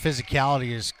 And the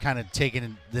physicality is kind of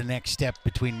taking the next step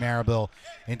between Marable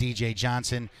and DJ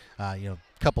Johnson. A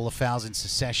couple of fouls in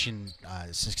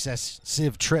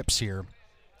successive trips here.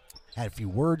 Had a few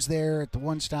words there at the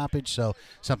one stoppage, so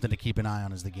something to keep an eye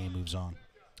on as the game moves on.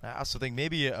 I also think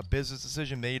maybe a business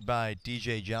decision made by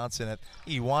DJ Johnson that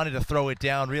he wanted to throw it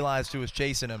down, realized who was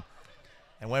chasing him,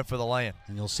 and went for the lay-in.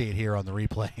 And you'll see it here on the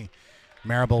replay.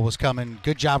 Marable was coming.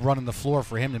 Good job running the floor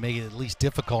for him to make it at least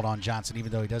difficult on Johnson,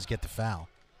 even though he does get the foul.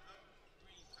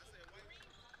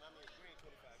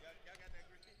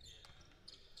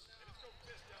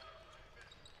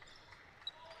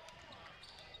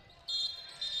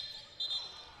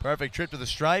 Perfect trip to the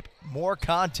stripe. More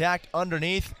contact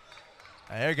underneath.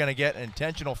 And they're going to get an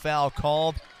intentional foul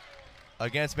called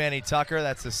against Manny Tucker.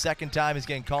 That's the second time he's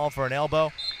getting called for an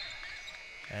elbow.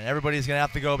 And everybody's going to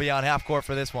have to go beyond half court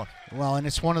for this one. Well, and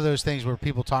it's one of those things where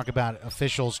people talk about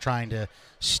officials trying to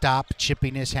stop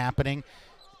chippiness happening.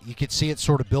 You could see it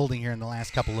sort of building here in the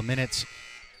last couple of minutes.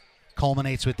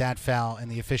 Culminates with that foul,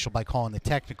 and the official, by calling the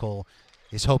technical,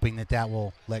 is hoping that that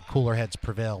will let cooler heads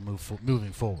prevail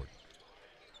moving forward.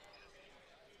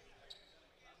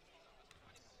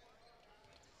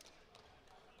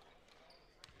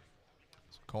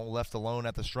 Cole left alone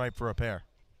at the stripe for a pair.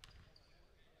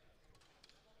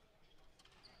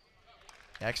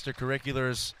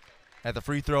 Extracurriculars at the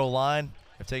free throw line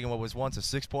have taken what was once a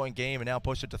 6-point game and now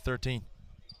pushed it to 13.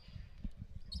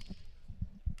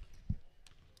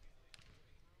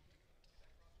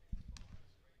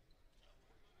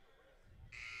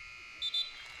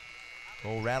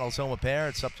 Cole rattles home a pair.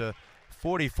 It's up to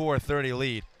 44-30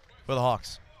 lead for the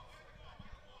Hawks.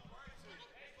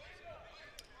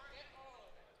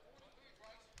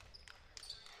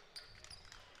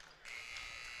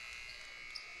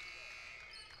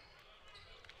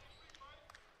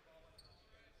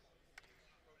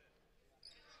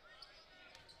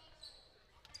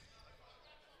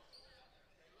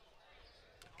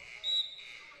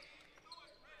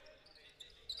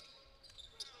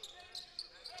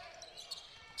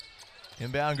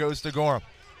 Inbound goes to Gorham.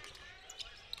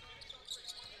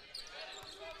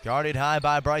 Guarded high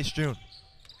by Bryce June.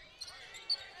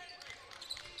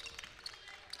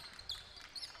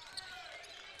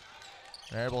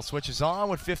 Marable switches on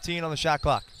with 15 on the shot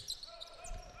clock.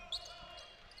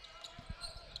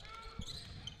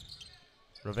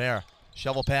 Rivera,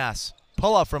 shovel pass.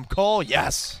 Pull up from Cole,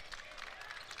 yes.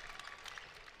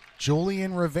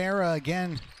 Julian Rivera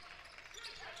again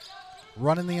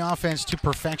running the offense to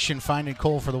perfection, finding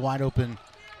Cole for the wide open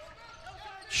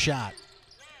shot.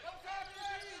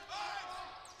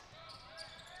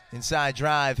 Inside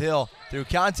drive, Hill through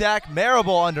contact.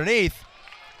 Marable underneath.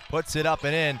 Puts it up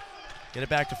and in. Get it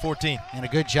back to 14. And a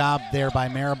good job there by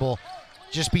Marable,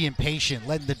 just being patient,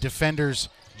 letting the defenders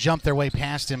jump their way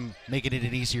past him, making it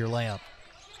an easier layup.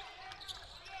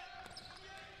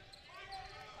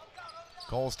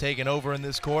 Cole's taken over in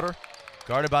this quarter.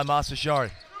 Guarded by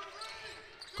Masashari.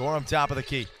 Gorham top of the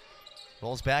key.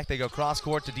 Rolls back, they go cross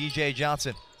court to DJ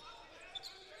Johnson.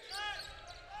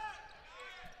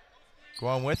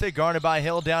 Gorham with it, guarded by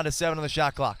Hill, down to 7 on the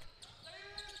shot clock.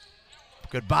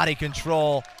 Good body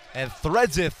control and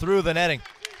threads it through the netting.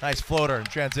 Nice floater in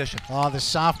transition. Oh, the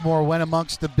sophomore went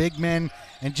amongst the big men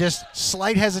and just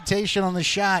slight hesitation on the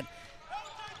shot.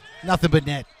 Nothing but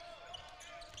net.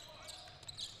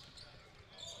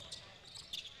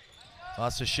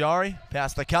 Masashari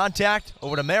past the contact,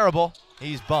 over to Marable.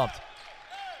 He's bumped.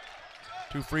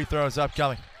 2 free throws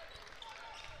upcoming.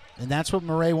 And that's what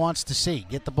Maret wants to see.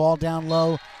 Get the ball down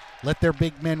low, let their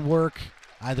big men work,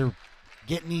 either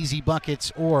getting easy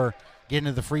buckets or getting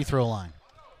to the free throw line.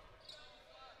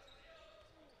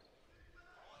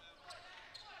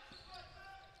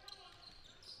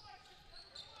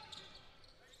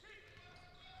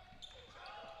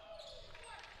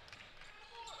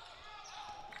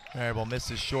 Marable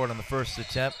misses short on the first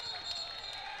attempt.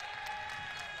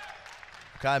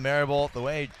 Kai Marable, the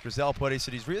way Drizel put it, he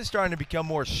said he's really starting to become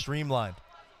more streamlined.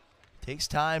 Takes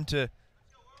time to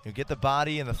get the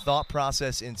body and the thought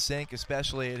process in sync,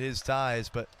 especially at his size,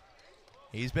 but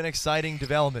he's been exciting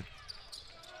development.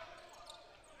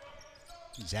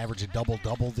 He's averaged a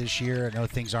double-double this year. I know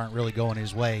things aren't really going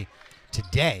his way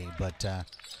today, but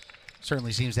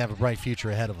certainly seems to have a bright future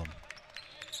ahead of him.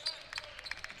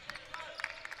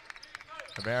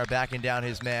 Rivera backing down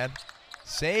his man.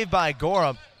 Saved by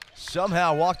Gorham.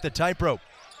 Somehow walked the tightrope.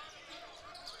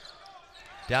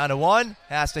 Down to 1.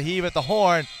 Has to heave at the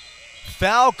horn.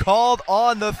 Foul called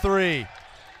on the 3.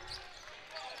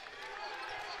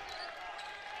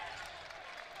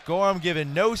 Gorham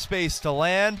given no space to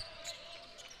land.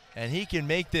 And he can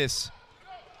make this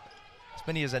as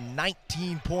many as a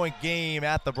 19-point game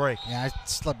at the break. Yeah,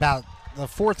 it's about the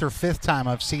 4th or 5th time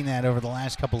I've seen that over the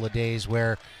last couple of days,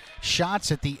 where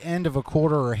shots at the end of a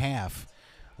quarter or half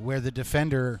where the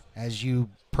defender, as you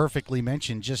perfectly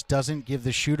mentioned, just doesn't give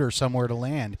the shooter somewhere to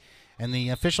land. And the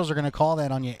officials are going to call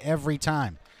that on you every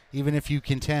time. Even if you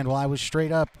contend, well, I was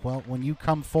straight up. Well, when you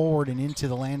come forward and into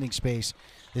the landing space,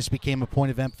 this became a point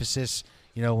of emphasis,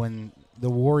 you know, when the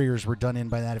Warriors were done in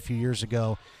by that a few years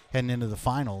ago, heading into the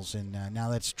finals. And now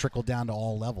that's trickled down to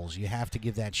all levels. You have to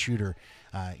give that shooter,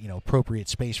 appropriate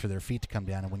space for their feet to come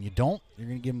down. And when you don't, you're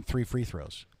going to give them 3 free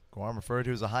throws. Gorham, referred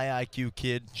to as a high IQ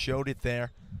kid, showed it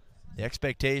there. The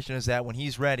expectation is that when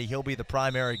he's ready, he'll be the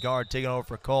primary guard taking over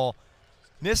for Cole.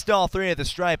 Missed all 3 at the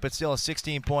stripe, but still a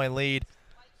 16-point lead.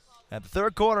 At the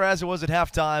third quarter, as it was at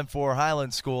halftime for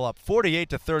Highland School, up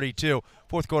 48-32.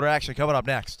 Fourth quarter action coming up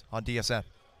next on DSN.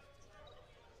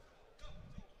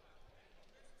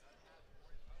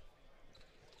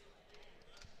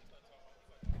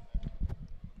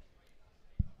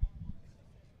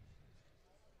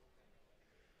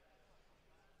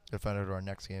 Gotta find out who our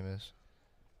next game is.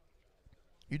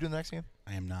 You doing the next game?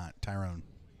 I am not. Tyrone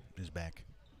is back.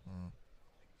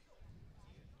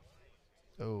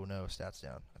 Oh, no. Stats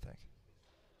down, I think.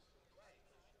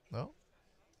 No?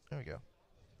 There we go.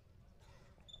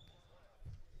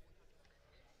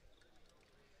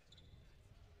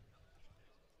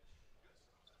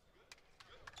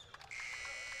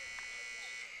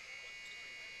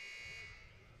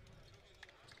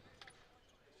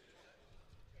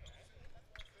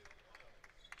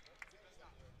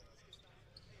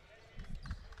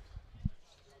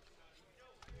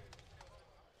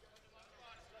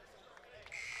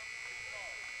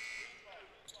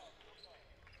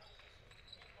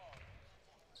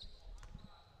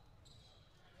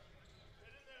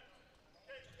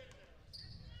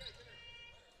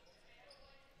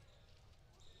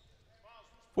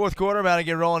 Fourth quarter, about to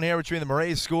get rolling here between the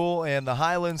Maret School and the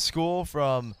Highland School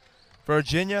from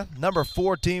Virginia. Number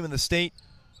 4 team in the state.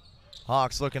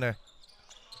 Hawks looking to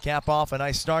cap off a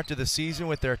nice start to the season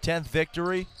with their 10th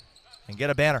victory and get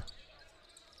a banner.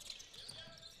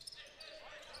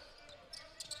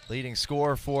 Leading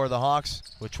scorer for the Hawks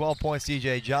with 12 points,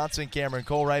 DJ Johnson. Cameron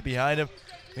Cole right behind him.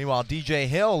 Meanwhile, DJ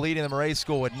Hill leading the Maret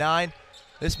school with 9.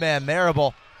 This man,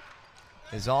 Marable,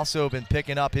 has also been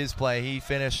picking up his play. He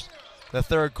finished the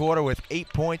third quarter with 8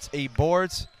 points, 8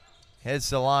 boards. Heads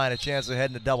to the line, a chance to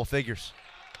head into double figures.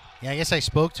 Yeah, I guess I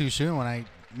spoke too soon when I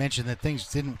mentioned that things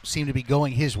didn't seem to be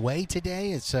going his way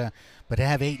today. But to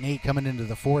have 8 and 8 coming into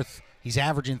the fourth, he's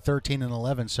averaging 13 and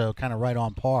 11, so kind of right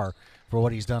on par for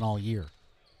what he's done all year.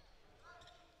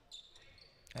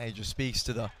 And he just speaks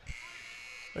to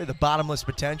really the bottomless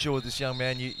potential with this young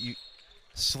man. You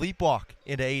sleepwalk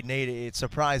into 8 and 8. It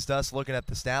surprised us looking at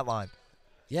the stat line.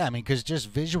 Yeah, I mean, because just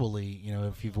visually,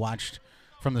 if you've watched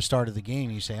from the start of the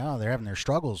game, you say, oh, they're having their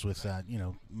struggles with,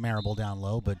 Marable down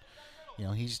low. But,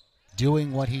 he's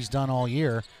doing what he's done all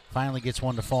year. Finally gets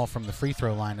one to fall from the free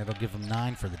throw line. It'll give him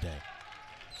 9 for the day.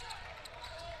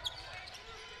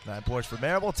 9 points for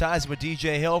Marable. Ties with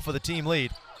DJ Hill for the team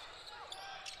lead.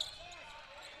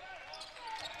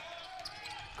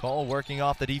 Cole working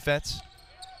off the defense.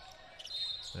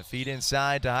 The feed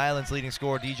inside to Highland's leading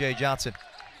scorer, DJ Johnson.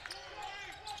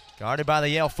 Guarded by the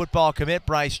Yale football commit,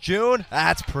 Bryce June.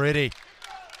 That's pretty.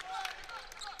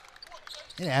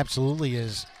 It absolutely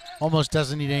is. Almost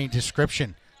doesn't need any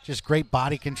description. Just great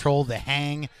body control, the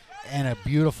hang, and a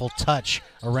beautiful touch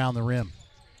around the rim.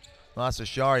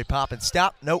 Masashari pop and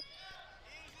stop. Nope.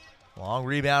 Long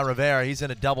rebound, Rivera. He's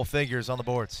into double figures on the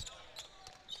boards.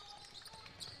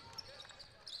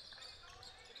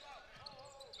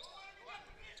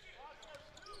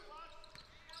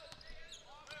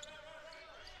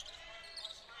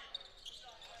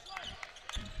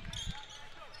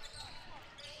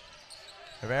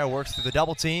 Rivera works through the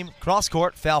double team. Cross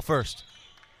court, foul first.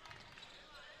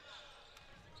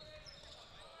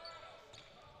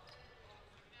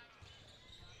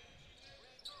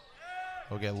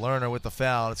 We'll get Lerner with the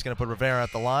foul. It's going to put Rivera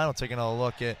at the line. We'll take another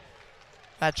look at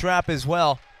that trap as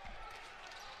well.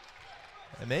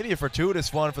 And maybe a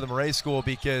fortuitous one for the Maret school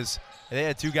because they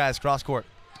had 2 guys cross court.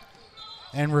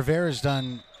 And Rivera's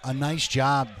done a nice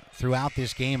job throughout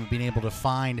this game of being able to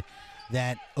find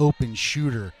that open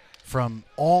shooter from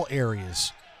all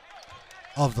areas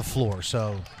of the floor.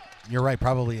 So you're right,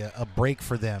 probably a break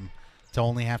for them to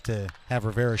only have to have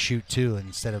Rivera shoot 2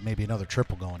 instead of maybe another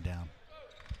triple going down.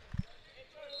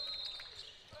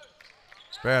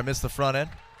 Rivera missed the front end.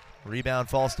 Rebound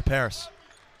falls to Paris.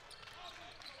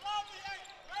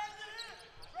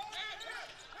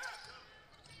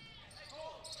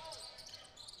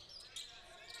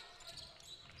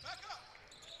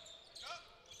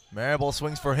 Marable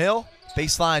swings for Hill.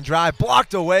 Baseline drive,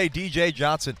 blocked away, DJ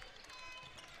Johnson.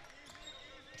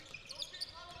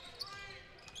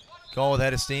 Cole with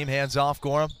head of steam, hands off,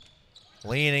 Gorham.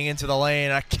 Leaning into the lane,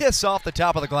 a kiss off the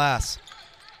top of the glass.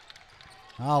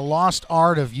 Lost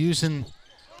art of using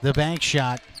the bank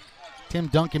shot. Tim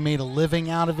Duncan made a living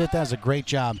out of it. That was a great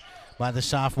job by the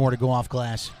sophomore to go off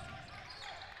glass.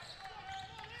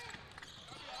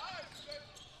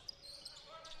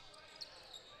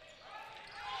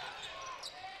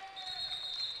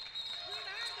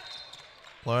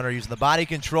 Lerner using the body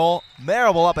control.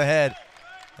 Marable up ahead.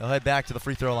 They'll head back to the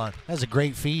free throw line. That's a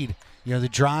great feed. The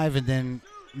drive and then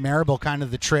Marable kind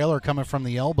of the trailer coming from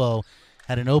the elbow.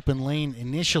 Had an open lane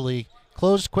initially.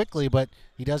 Closed quickly, but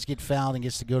he does get fouled and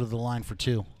gets to go to the line for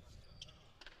 2.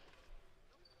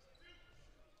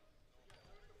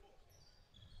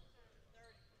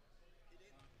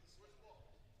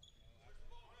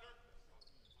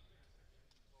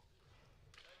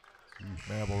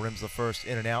 Marable rims the first,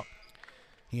 in and out.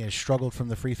 He has struggled from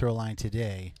the free throw line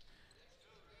today.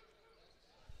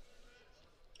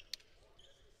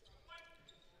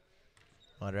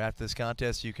 After this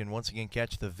contest, you can once again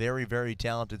catch the very, very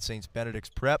talented St. Benedict's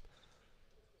Prep.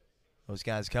 Those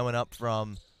guys coming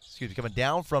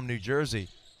down from New Jersey.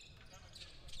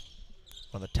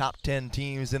 One of the top 10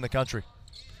 teams in the country.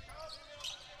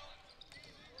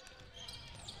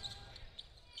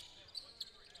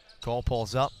 Cole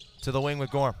pulls up to the wing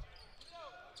with Gorham.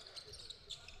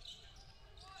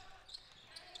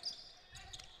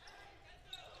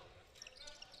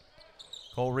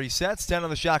 Cole resets, 10 on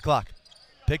the shot clock.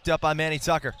 Picked up by Manny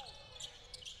Tucker.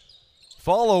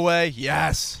 Fall away,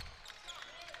 yes.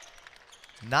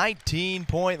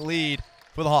 19-point lead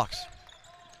for the Hawks.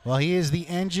 Well, he is the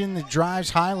engine that drives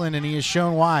Highland, and he has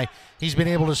shown why. He's been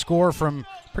able to score from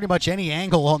pretty much any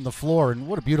angle on the floor, and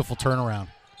what a beautiful turnaround.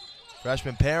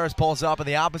 Freshman Paris pulls up on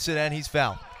the opposite end. He's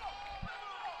fouled.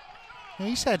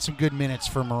 He's had some good minutes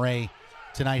for Maret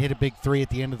tonight, hit a big three at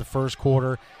the end of the first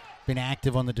quarter. Been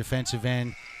active on the defensive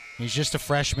end. He's just a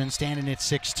freshman, standing at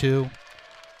 6'2".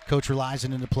 Coach relies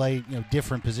on him to play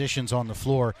different positions on the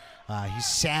floor. He's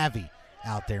savvy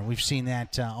out there, and we've seen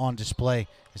that on display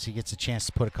as he gets a chance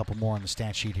to put a couple more on the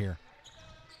stat sheet here.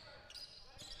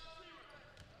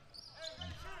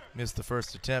 Missed the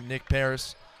first attempt. Nick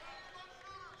Paris.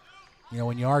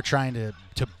 When you are trying to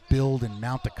build and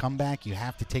mount the comeback, you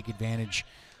have to take advantage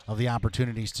of the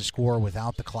opportunities to score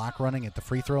without the clock running at the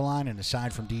free throw line. And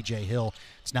aside from DJ Hill,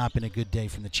 it's not been a good day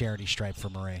from the charity stripe for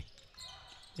Maret.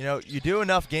 You do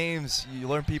enough games, you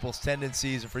learn people's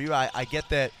tendencies. And for you, I get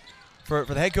that. For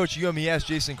the head coach of UMES,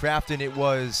 Jason Crafton, it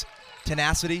was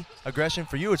tenacity, aggression.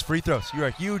 For you, it's free throws. You're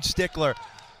a huge stickler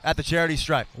at the charity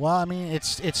stripe. Well, I mean,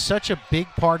 it's such a big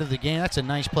part of the game. That's a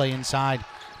nice play inside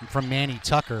from Manny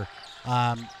Tucker.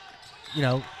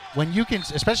 When you can,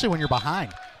 especially when you're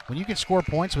behind, when you can score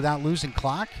points without losing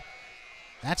clock,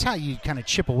 that's how you kind of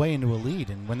chip away into a lead.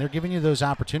 And when they're giving you those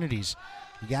opportunities,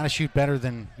 you got to shoot better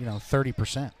than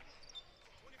 30%.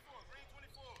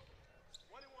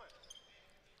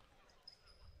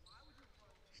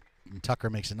 And Tucker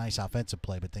makes a nice offensive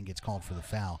play, but then gets called for the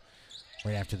foul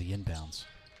right after the inbounds.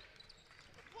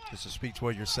 Just to speak to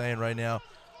what you're saying right now,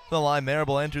 the line,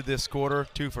 Marable entered this quarter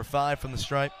 2 for 5 from the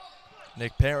stripe.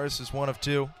 Nick Paris is 1 of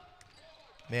 2.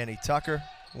 Manny Tucker,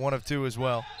 1 of 2 as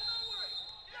well.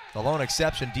 The lone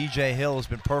exception, DJ Hill, has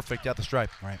been perfect at the stripe.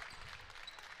 Right.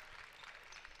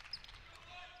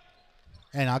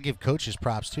 And I'll give coaches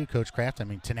props too, Coach Kraft. I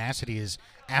mean, tenacity is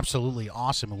absolutely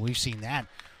awesome, and we've seen that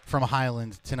from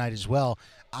Highland tonight as well.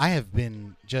 I have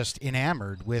been just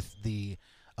enamored with the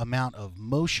amount of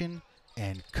motion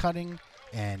and cutting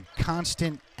and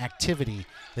constant activity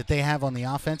that they have on the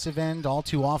offensive end. All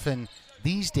too often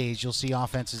these days you'll see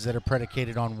offenses that are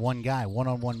predicated on one guy,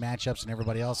 one-on-one matchups, and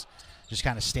everybody else just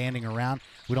kind of standing around.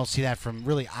 We don't see that from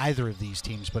really either of these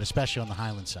teams, but especially on the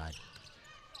Highland side.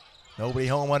 Nobody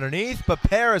home underneath, but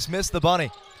Paris missed the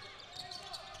bunny.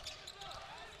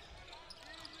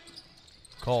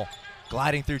 Cole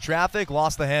gliding through traffic,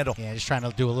 lost the handle. Yeah, just trying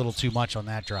to do a little too much on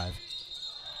that drive.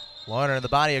 Lerner in the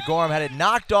body of Gorham had it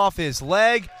knocked off his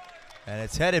leg, and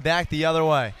it's headed back the other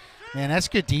way. Man, that's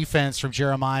good defense from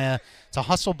Jeremiah to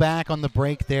hustle back on the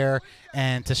break there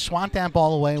and to swat that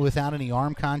ball away without any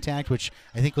arm contact, which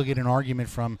I think we'll get an argument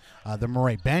from the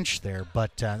Maret bench there.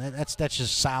 But that's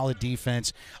just solid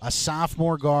defense. A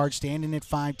sophomore guard standing at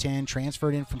 5'10",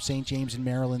 transferred in from St. James in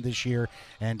Maryland this year,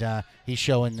 and he's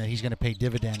showing that he's going to pay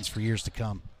dividends for years to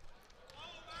come.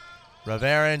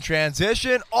 Rivera in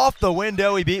transition, off the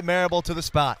window, he beat Marable to the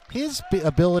spot. His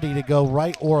ability to go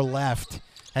right or left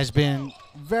has been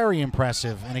very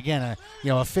impressive. And again,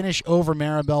 a finish over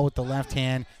Maribel with the left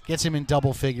hand gets him in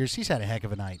double figures. He's had a heck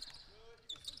of a night.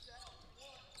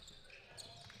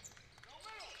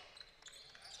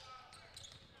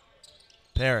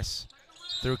 Paris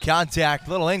through contact,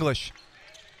 little English.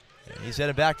 And he's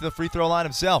headed back to the free throw line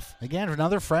himself. Again,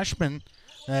 another freshman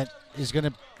that is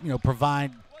going to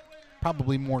provide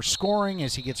probably more scoring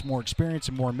as he gets more experience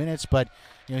and more minutes, but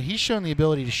he's shown the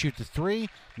ability to shoot the three.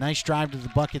 Nice drive to the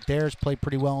bucket there. He's played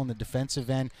pretty well on the defensive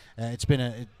end. It's been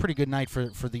a pretty good night for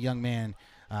the young man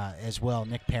as well,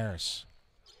 Nick Paris.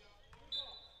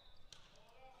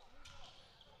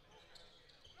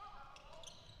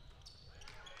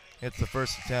 It's the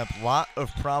first attempt. Lot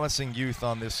of promising youth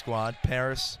on this squad.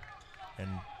 Paris and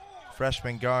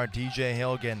freshman guard DJ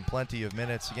Hill getting plenty of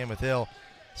minutes. Again with Hill,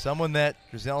 someone that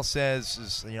Giselle says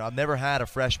is, I've never had a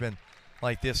freshman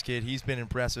like this kid. He's been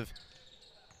impressive.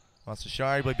 Wants to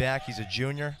sharply back. He's a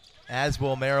junior, as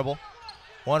will Marable.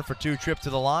 1 for 2 trip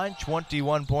to the line.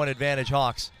 21-point advantage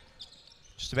Hawks.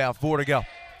 Just about 4 to go.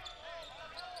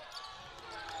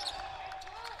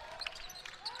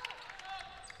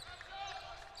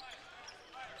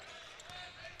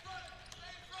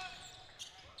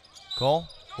 Cole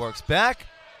works back.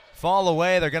 Fall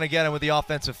away. They're going to get him with the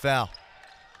offensive foul.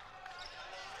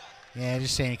 Yeah,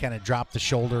 just saying he kind of dropped the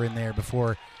shoulder in there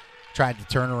before tried to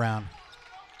turn around.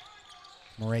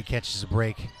 Maret catches a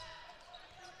break.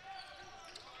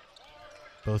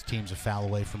 Both teams a foul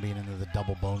away from being into the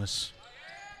double bonus.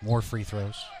 More free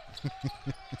throws.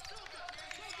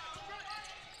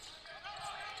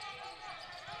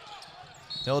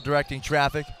 Hill directing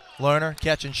traffic. Lerner,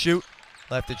 catch and shoot.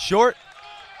 Left it short.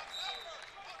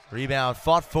 Rebound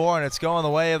fought for, and it's going the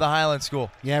way of the Highland School.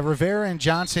 Yeah, Rivera and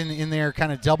Johnson in there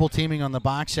kind of double teaming on the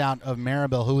box out of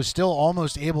Maribel, who was still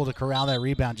almost able to corral that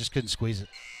rebound, just couldn't squeeze it.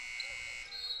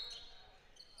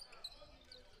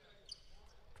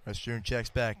 As June checks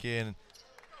back in.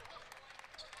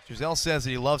 Giselle says that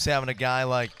he loves having a guy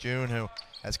like June who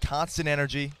has constant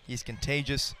energy. He's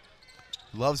contagious.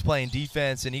 Loves playing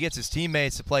defense, and he gets his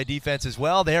teammates to play defense as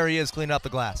well. There he is, cleaning up the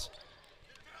glass.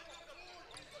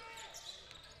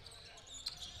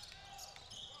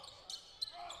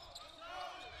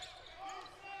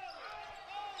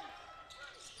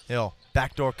 Hill,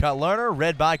 backdoor cut Lerner,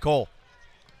 read by Cole.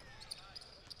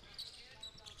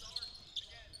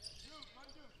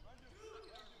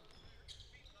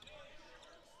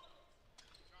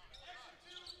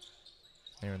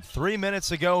 And 3 minutes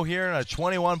to go here, and a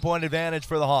 21-point advantage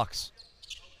for the Hawks.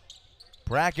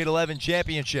 Bracket 11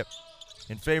 championship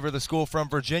in favor of the school from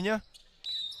Virginia.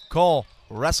 Cole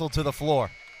wrestled to the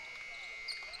floor.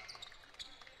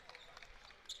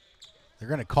 They're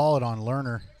going to call it on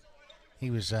Lerner. He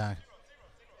was,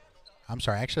 I'm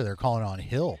sorry, actually they're calling it on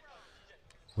Hill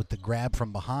with the grab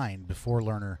from behind before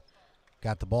Lerner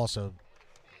got the ball. So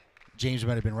James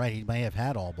might have been right. He may have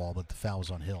had all ball, but the foul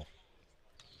was on Hill.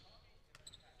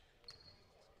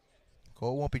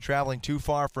 Cole won't be traveling too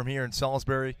far from here in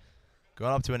Salisbury,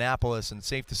 going up to Annapolis, and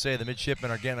safe to say the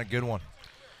midshipmen are getting a good one.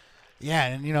 Yeah,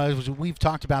 and you know, as we've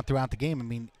talked about throughout the game, I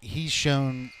mean, he's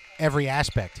shown every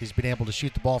aspect. He's been able to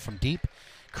shoot the ball from deep,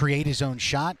 create his own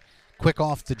shot, quick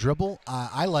off the dribble.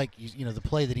 I like, you know, the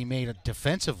play that he made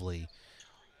defensively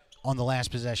on the last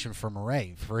possession for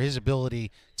Maret, for his ability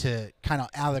to kind of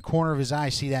out of the corner of his eye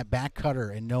see that back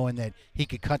cutter and knowing that he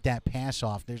could cut that pass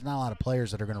off. There's not a lot of players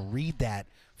that are going to read that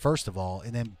first of all,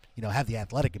 and then, you know, have the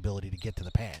athletic ability to get to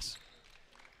the pass.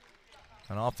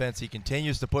 On offense, he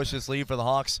continues to push this lead for the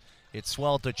Hawks. It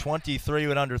swelled to 23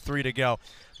 with under 3 to go.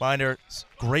 Binder,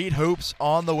 great hoops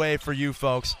on the way for you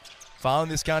folks. Following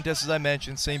this contest, as I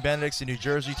mentioned, St. Benedict's in New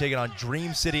Jersey taking on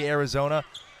Dream City, Arizona,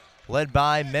 led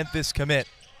by Memphis Commit.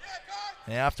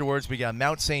 And afterwards, we got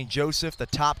Mount St. Joseph, the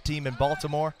top team in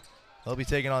Baltimore. They'll be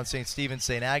taking on St. Stephen's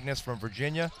St. Agnes from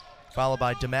Virginia, followed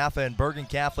by DeMatha and Bergen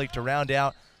Catholic to round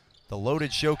out the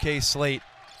loaded showcase slate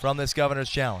from this Governor's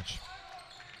Challenge.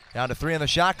 Down to 3 on the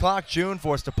shot clock. June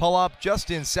forced to pull up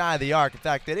just inside the arc. In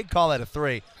fact, they didn't call that a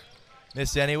 3.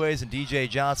 Missed anyways, and DJ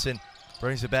Johnson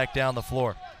brings it back down the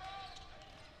floor.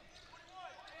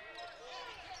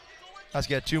 Let's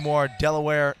get 2 more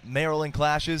Delaware-Maryland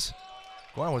clashes.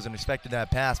 Gordon wasn't expecting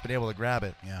that pass, but able to grab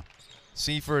it. Yeah.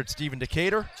 Seaford, Stephen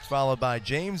Decatur, followed by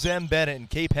James M. Bennett and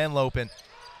Cape Henlopen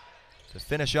to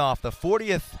finish off the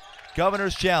 40th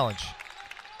Governor's Challenge.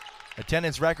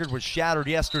 Attendance record was shattered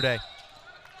yesterday.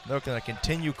 They're going to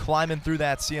continue climbing through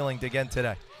that ceiling again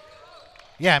today.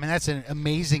 Yeah, I mean, that's an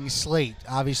amazing slate.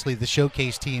 Obviously, the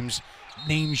showcase teams,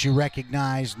 names you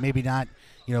recognize, maybe not,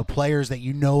 you know, players that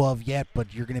you know of yet,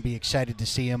 but you're going to be excited to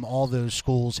see them. All those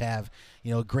schools have,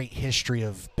 you know, a great history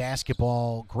of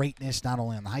basketball greatness, not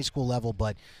only on the high school level,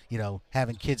 but, you know,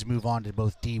 having kids move on to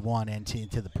both D1 and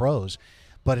to the pros.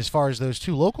 But as far as those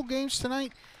 2 local games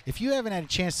tonight, if you haven't had a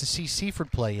chance to see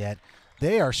Seaford play yet,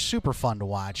 they are super fun to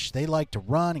watch. They like to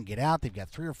run and get out. They've got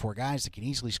 3 or 4 guys that can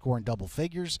easily score in double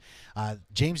figures.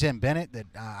 James M. Bennett, that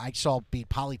I saw beat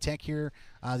Polytech here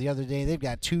the other day. They've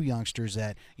got 2 youngsters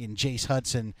that in Jace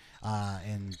Hudson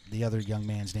and the other young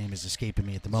man's name is escaping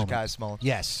me at the moment. Sky Small.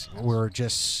 Yes, we're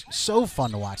just so fun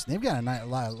to watch. They've got a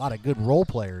lot of good role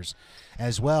players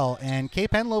as well. And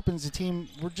Cape Henlopen's a team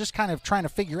we're just kind of trying to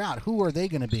figure out who are they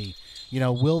going to be. You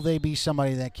know, will they be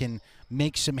somebody that can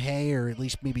make some hay or at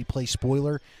least maybe play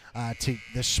spoiler to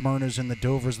the Smyrnas and the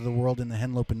Dovers of the world in the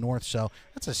Henlopen North. So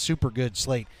that's a super good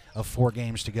slate of 4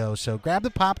 games to go. So grab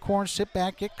the popcorn, sit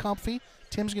back, get comfy.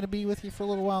 Tim's going to be with you for a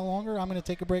little while longer. I'm going to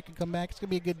take a break and come back. It's going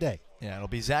to be a good day. Yeah, it'll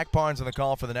be Zach Barnes on the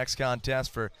call for the next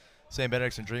contest for St.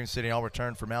 Benedict's and Dream City. I'll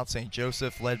return for Mount St.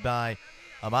 Joseph, led by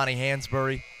Amani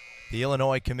Hansberry, the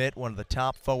Illinois commit, one of the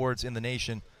top forwards in the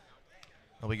nation.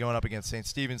 They'll be going up against St.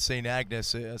 Stephen's St.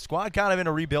 Agnes, a squad kind of in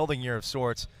a rebuilding year of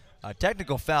sorts.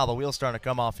 Technical foul, the wheel's starting to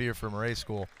come off here for Maret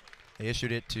School. They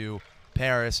issued it to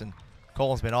Paris, and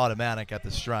Cole's been automatic at the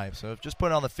stripe. So just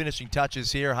putting on the finishing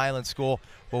touches here. Highland School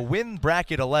will win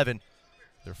bracket 11,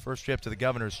 their first trip to the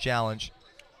Governor's Challenge.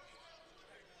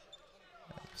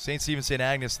 St. Stephen's St.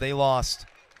 Agnes, they lost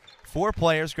 4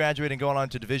 players graduating going on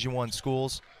to Division I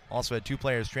schools. Also had 2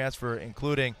 players transfer,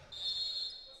 including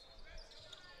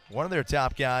one of their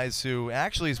top guys who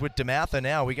actually is with DeMatha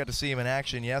now. We got to see him in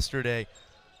action yesterday.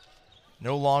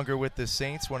 No longer with the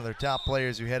Saints, one of their top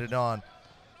players who headed on.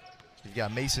 You've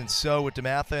got Mason So with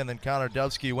DeMatha, and then Connor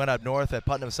Dubsky went up north at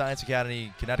Putnam Science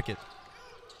Academy, Connecticut.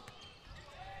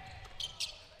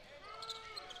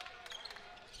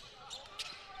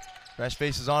 Fresh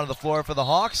faces onto the floor for the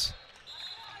Hawks.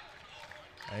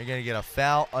 And you're going to get a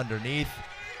foul underneath.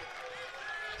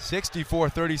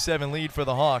 64-37 lead for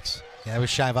the Hawks. Yeah, it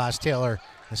was Shyvaz Taylor,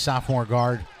 the sophomore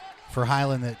guard for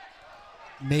Highland, that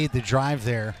made the drive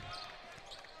there.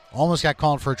 Almost got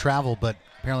called for a travel, but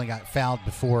apparently got fouled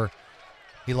before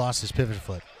he lost his pivot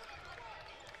foot.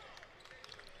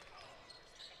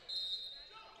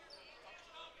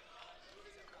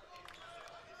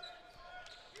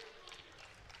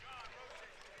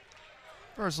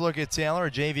 First look at Taylor,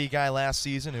 a JV guy last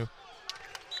season who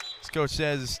his coach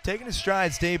says is taking his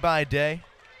strides day by day.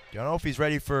 Don't know if he's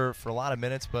ready for a lot of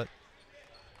minutes, but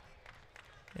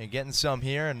getting some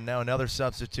here. And now another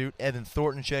substitute, Evan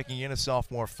Thornton, checking in, a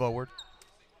sophomore forward.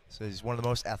 So he's one of the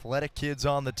most athletic kids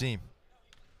on the team.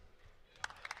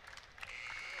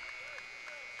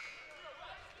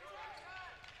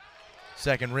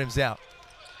 Second rims out.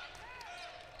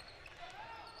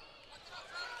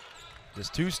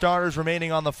 Just two starters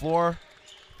remaining on the floor.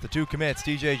 The two commits,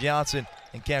 DJ Johnson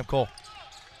and Cam Cole.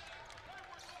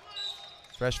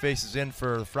 Fresh faces in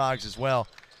for the Frogs as well.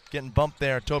 Getting bumped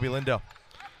there, Toby Lindo.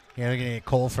 Yeah, they're going to get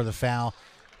Cole for the foul.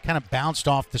 Kind of bounced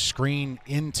off the screen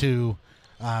into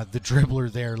the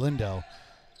dribbler there, Lindo.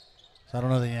 So I don't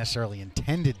know that he necessarily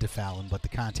intended to foul him, but the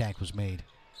contact was made.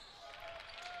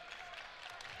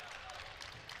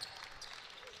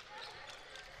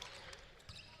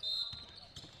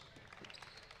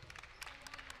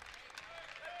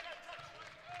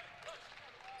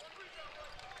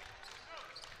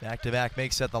 Back-to-back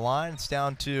makes at the line. It's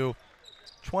down to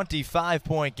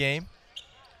 25-point game.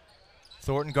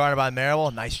 Thornton guarded by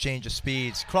Marable. Nice change of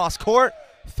speeds. Cross court,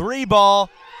 three ball,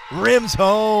 rims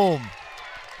home.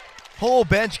 Whole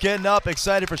bench getting up,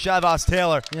 excited for Shavas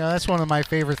Taylor. You know, that's one of my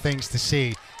favorite things to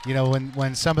see. You know,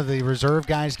 when some of the reserve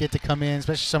guys get to come in,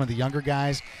 especially some of the younger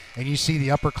guys, and you see the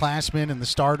upperclassmen and the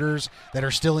starters that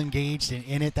are still engaged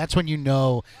in it, that's when you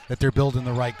know that they're building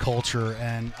the right culture.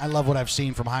 And I love what I've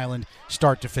seen from Highland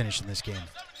start to finish in this game.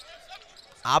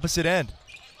 Opposite end.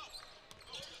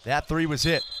 That three was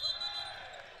hit.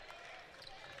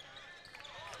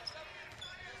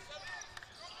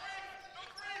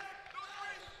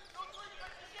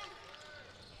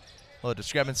 A little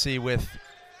discrepancy with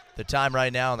the time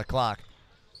right now on the clock.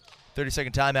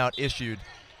 30-second timeout issued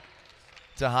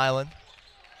to Highland.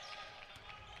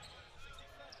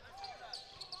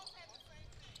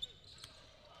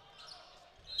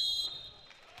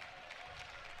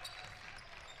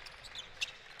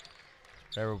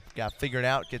 Whatever got figured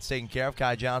out gets taken care of.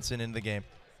 Kai Johnson in the game.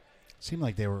 Seemed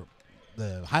like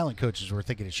the Highland coaches were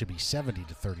thinking it should be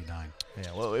 70-39.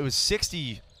 Yeah, well, it was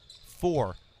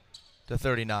 64 to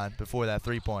 39 before that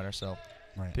three-pointer, so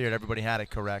appeared everybody had it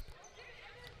correct.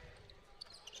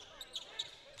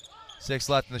 6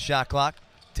 left in the shot clock.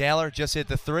 Taylor just hit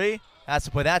the three. Has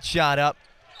to put that shot up.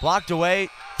 Blocked away.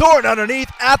 Thornton underneath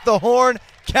at the horn.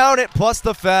 Count it plus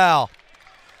the foul.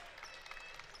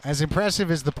 As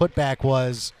impressive as the putback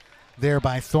was there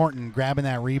by Thornton grabbing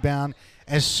that rebound,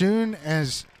 as soon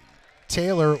as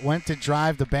Taylor went to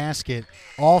drive the basket,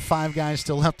 all 5 guys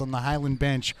still left on the Highland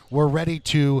bench were ready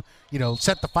to,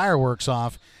 set the fireworks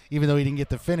off, even though he didn't get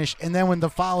the finish. And then when the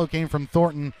follow came from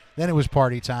Thornton, then it was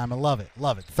party time. I love it.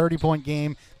 Love it. 30-point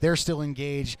game. They're still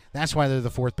engaged. That's why they're the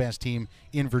 4th best team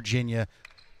in Virginia,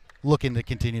 looking to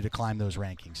continue to climb those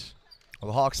rankings. Well,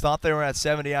 the Hawks thought they were at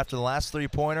 70 after the last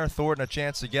three-pointer. Thornton a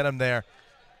chance to get him there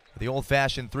with the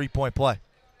old-fashioned three-point play.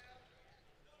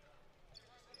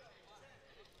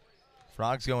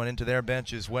 Frogs going into their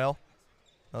bench as well.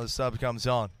 Another sub comes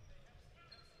on.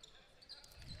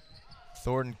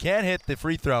 Thornton can't hit the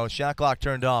free throw. Shot clock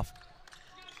turned off.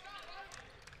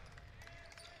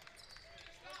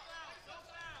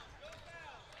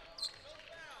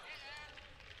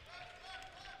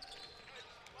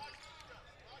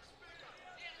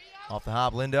 Off the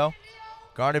hop, Lindo.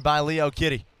 Guarded by Leo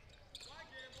Kitty.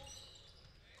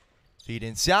 Feed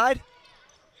inside.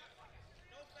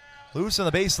 Loose on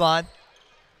the baseline.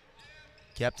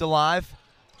 Kept alive.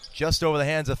 Just over the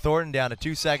hands of Thornton, down to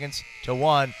 2 seconds to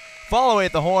 1. Follow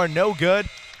at the horn, no good.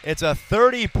 It's a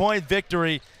 30-point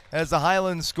victory as the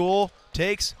Highland School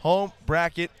takes home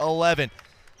bracket 11.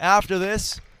 After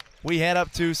this, we head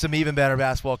up to some even better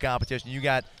basketball competition. You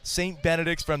got St.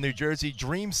 Benedict's from New Jersey,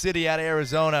 Dream City out of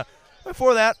Arizona.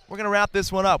 Before that, we're going to wrap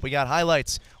this one up. We got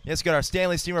highlights. We just got our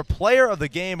Stanley Steamer Player of the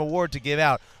Game award to give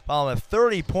out following a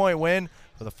 30-point win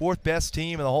for the 4th best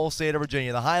team in the whole state of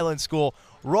Virginia. The Highland School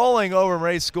rolling over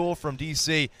Maret School from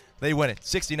D.C. They win it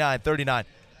 69-39.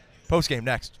 Postgame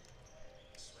next.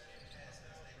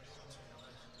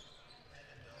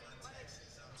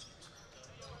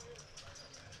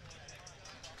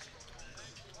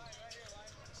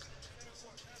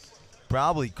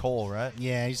 Probably Cole, right?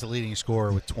 Yeah, he's the leading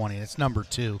scorer with 20. That's number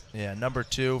 2. Yeah, number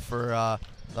 2 for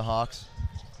the Hawks.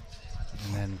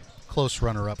 And then close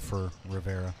runner-up for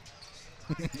Rivera.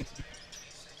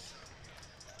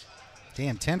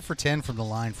 Damn, 10 for 10 from the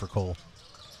line for Cole.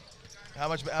 How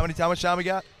much time we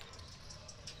got?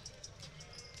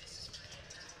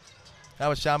 How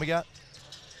much time we got?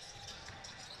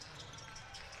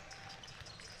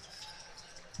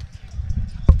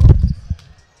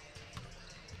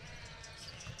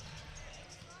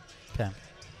 Okay.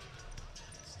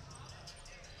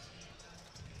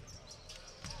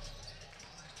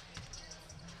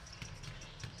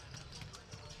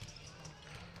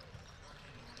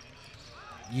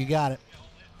 You got it.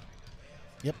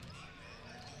 Yep.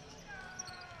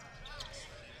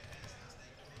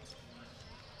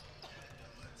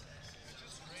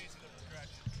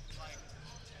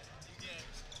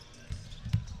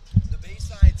 The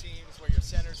Bayside teams where your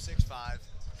center's 6'5".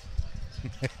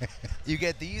 You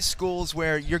get these schools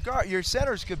where your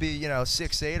centers could be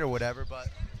 6'8" or whatever, but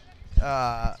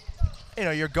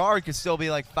your guard could still be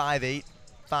like 5'8",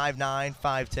 5'9",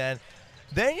 5'10".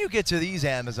 Then you get to these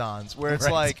Amazons where it's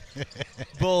Right. like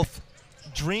both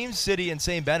Dream City and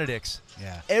St. Benedict's.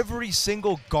 Yeah. Every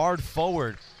single guard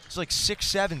forward is like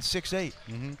 6'7", 6'8".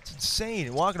 Mm-hmm. It's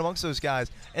insane walking amongst those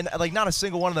guys, and like not a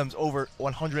single one of them's over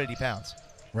 180 pounds.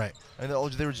 Right. And they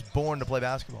were just born to play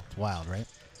basketball. It's wild, right?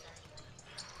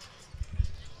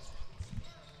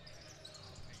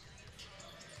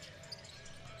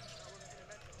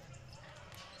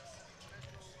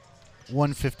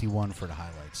 $151 for the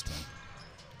highlights team.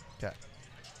 Okay.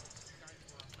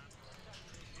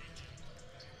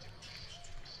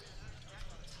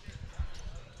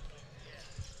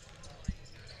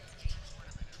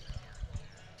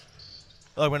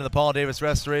 Welcome to the Paul Davis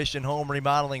Restoration Home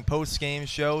Remodeling post-game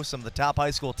show. Some of the top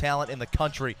high school talent in the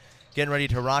country getting ready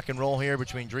to rock and roll here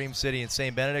between Dream City and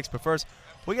St. Benedict's. But first,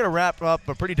 we're going to wrap up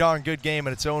a pretty darn good game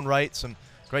in its own right. Some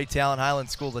great talent. Highland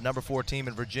School, the number 4 team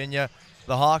in Virginia.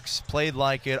 The Hawks played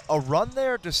like it. A run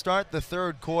there to start the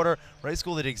third quarter. Maret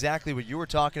School did exactly what you were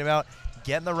talking about.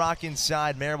 Getting the rock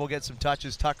inside. Maret will get some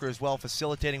touches. Tucker as well,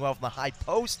 facilitating well from the high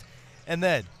post. And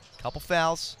then a couple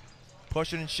fouls.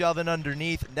 Pushing and shoving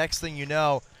underneath. Next thing you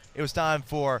know, it was time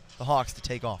for the Hawks to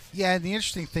take off. Yeah, and the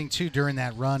interesting thing, too, during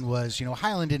that run was,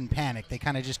 Highland didn't panic. They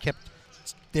kind of just kept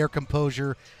their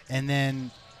composure. And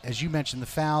then, as you mentioned, the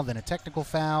foul, then a technical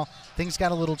foul. Things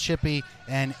got a little chippy,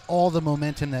 and all the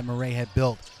momentum that Maret had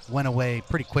built went away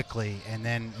pretty quickly. And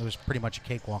then it was pretty much a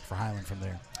cakewalk for Highland from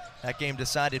there. That game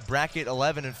decided bracket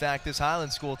 11. In fact, this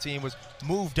Highland School team was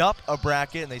moved up a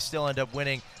bracket, and they still end up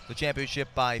winning the championship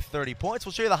by 30 points.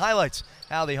 We'll show you the highlights,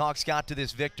 how the Hawks got to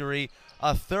this victory.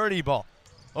 A 30 ball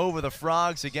over the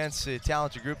Frogs against a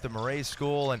talented group, the Maret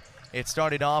School, and it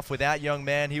started off with that young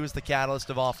man. He was the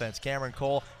catalyst of offense. Cameron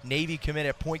Cole, Navy commit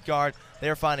at point guard.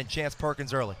 They're finding Chance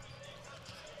Perkins early.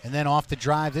 And then off the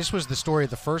drive, this was the story of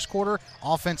the first quarter,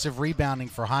 offensive rebounding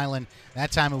for Highland.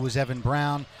 That time it was Evan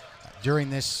Brown.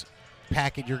 During this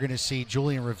packet, you're going to see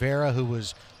Julian Rivera, who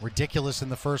was ridiculous in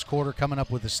the first quarter, coming up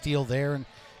with a steal there, and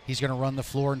he's going to run the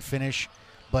floor and finish.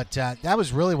 But that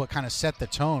was really what kind of set the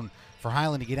tone for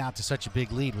Highland to get out to such a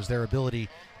big lead, was their ability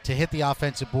to hit the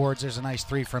offensive boards. There's a nice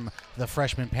three from the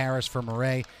freshman Paris for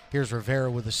Maret. Here's Rivera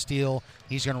with a steal.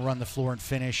 He's going to run the floor and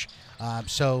finish.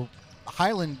 So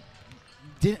Highland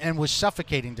did and was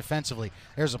suffocating defensively.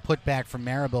 There's a putback from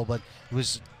Maribel, but it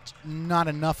was not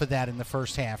enough of that in the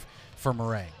first half for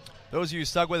Maret. Those of you who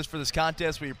stuck with us for this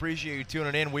contest, we appreciate you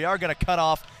tuning in. We are going to cut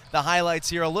off the highlights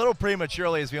here a little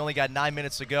prematurely as we only got 9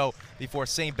 minutes to go before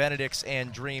St. Benedict's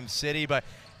and Dream City. But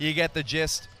you get the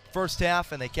gist. First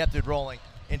half, and they kept it rolling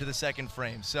into the second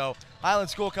frame. So Highland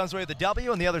School comes away with the W.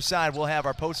 On the other side, we'll have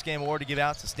our post-game award to give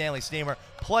out to Stanley Steamer,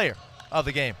 player of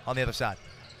the game on the other side.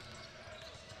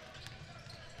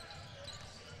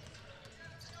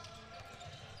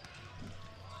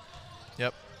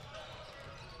 Yep.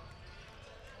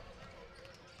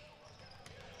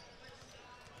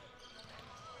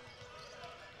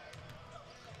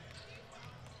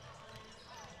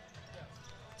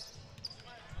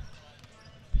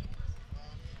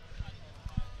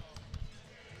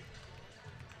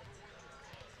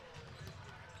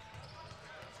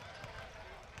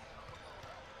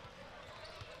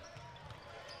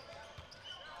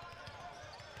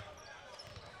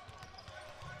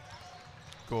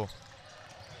 Cool.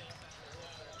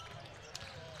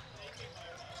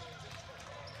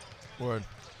 Word.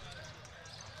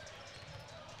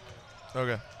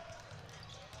 Okay.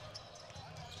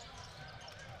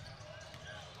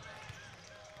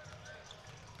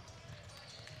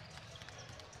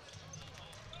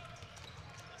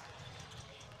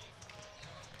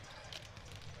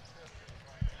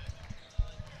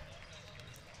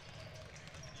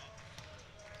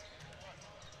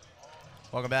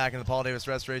 Welcome back in the Paul Davis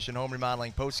Restoration Home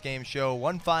Remodeling post-game show.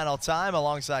 One final time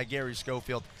alongside Gary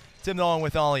Schofield. Tim Nolan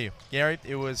with all of you. Gary,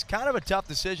 it was kind of a tough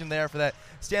decision there for that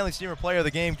Stanley Steamer player of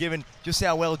the game, given just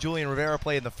how well Julian Rivera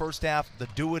played in the first half, the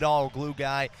do-it-all glue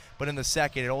guy. But in the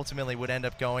second, it ultimately would end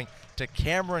up going to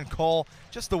Cameron Cole,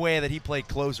 just the way that he played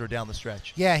closer down the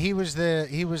stretch. Yeah, he was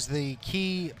the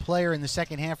key player in the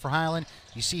second half for Highland.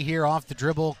 You see here off the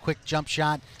dribble, quick jump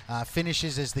shot,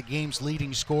 finishes as the game's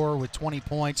leading scorer with 20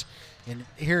 points. And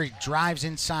here he drives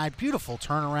inside, beautiful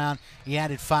turnaround. He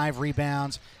added 5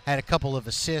 rebounds, had a couple of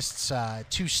assists,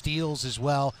 2 steals as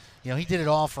well. You know, he did it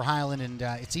all for Highland, and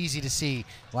it's easy to see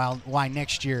why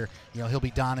next year, you know, he'll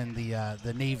be donning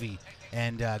the Navy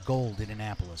and gold in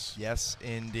Annapolis. Yes,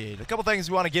 indeed. A couple things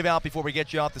we want to give out before we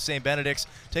get you off to St. Benedict's,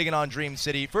 taking on Dream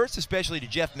City. First, especially to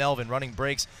Jeff Melvin, running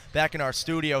breaks back in our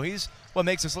studio. He's what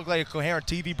makes us look like a coherent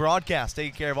TV broadcast,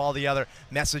 taking care of all the other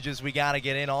messages we got to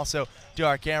get in. Also, to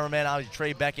our cameraman,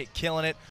 Trey Beckett, killing it.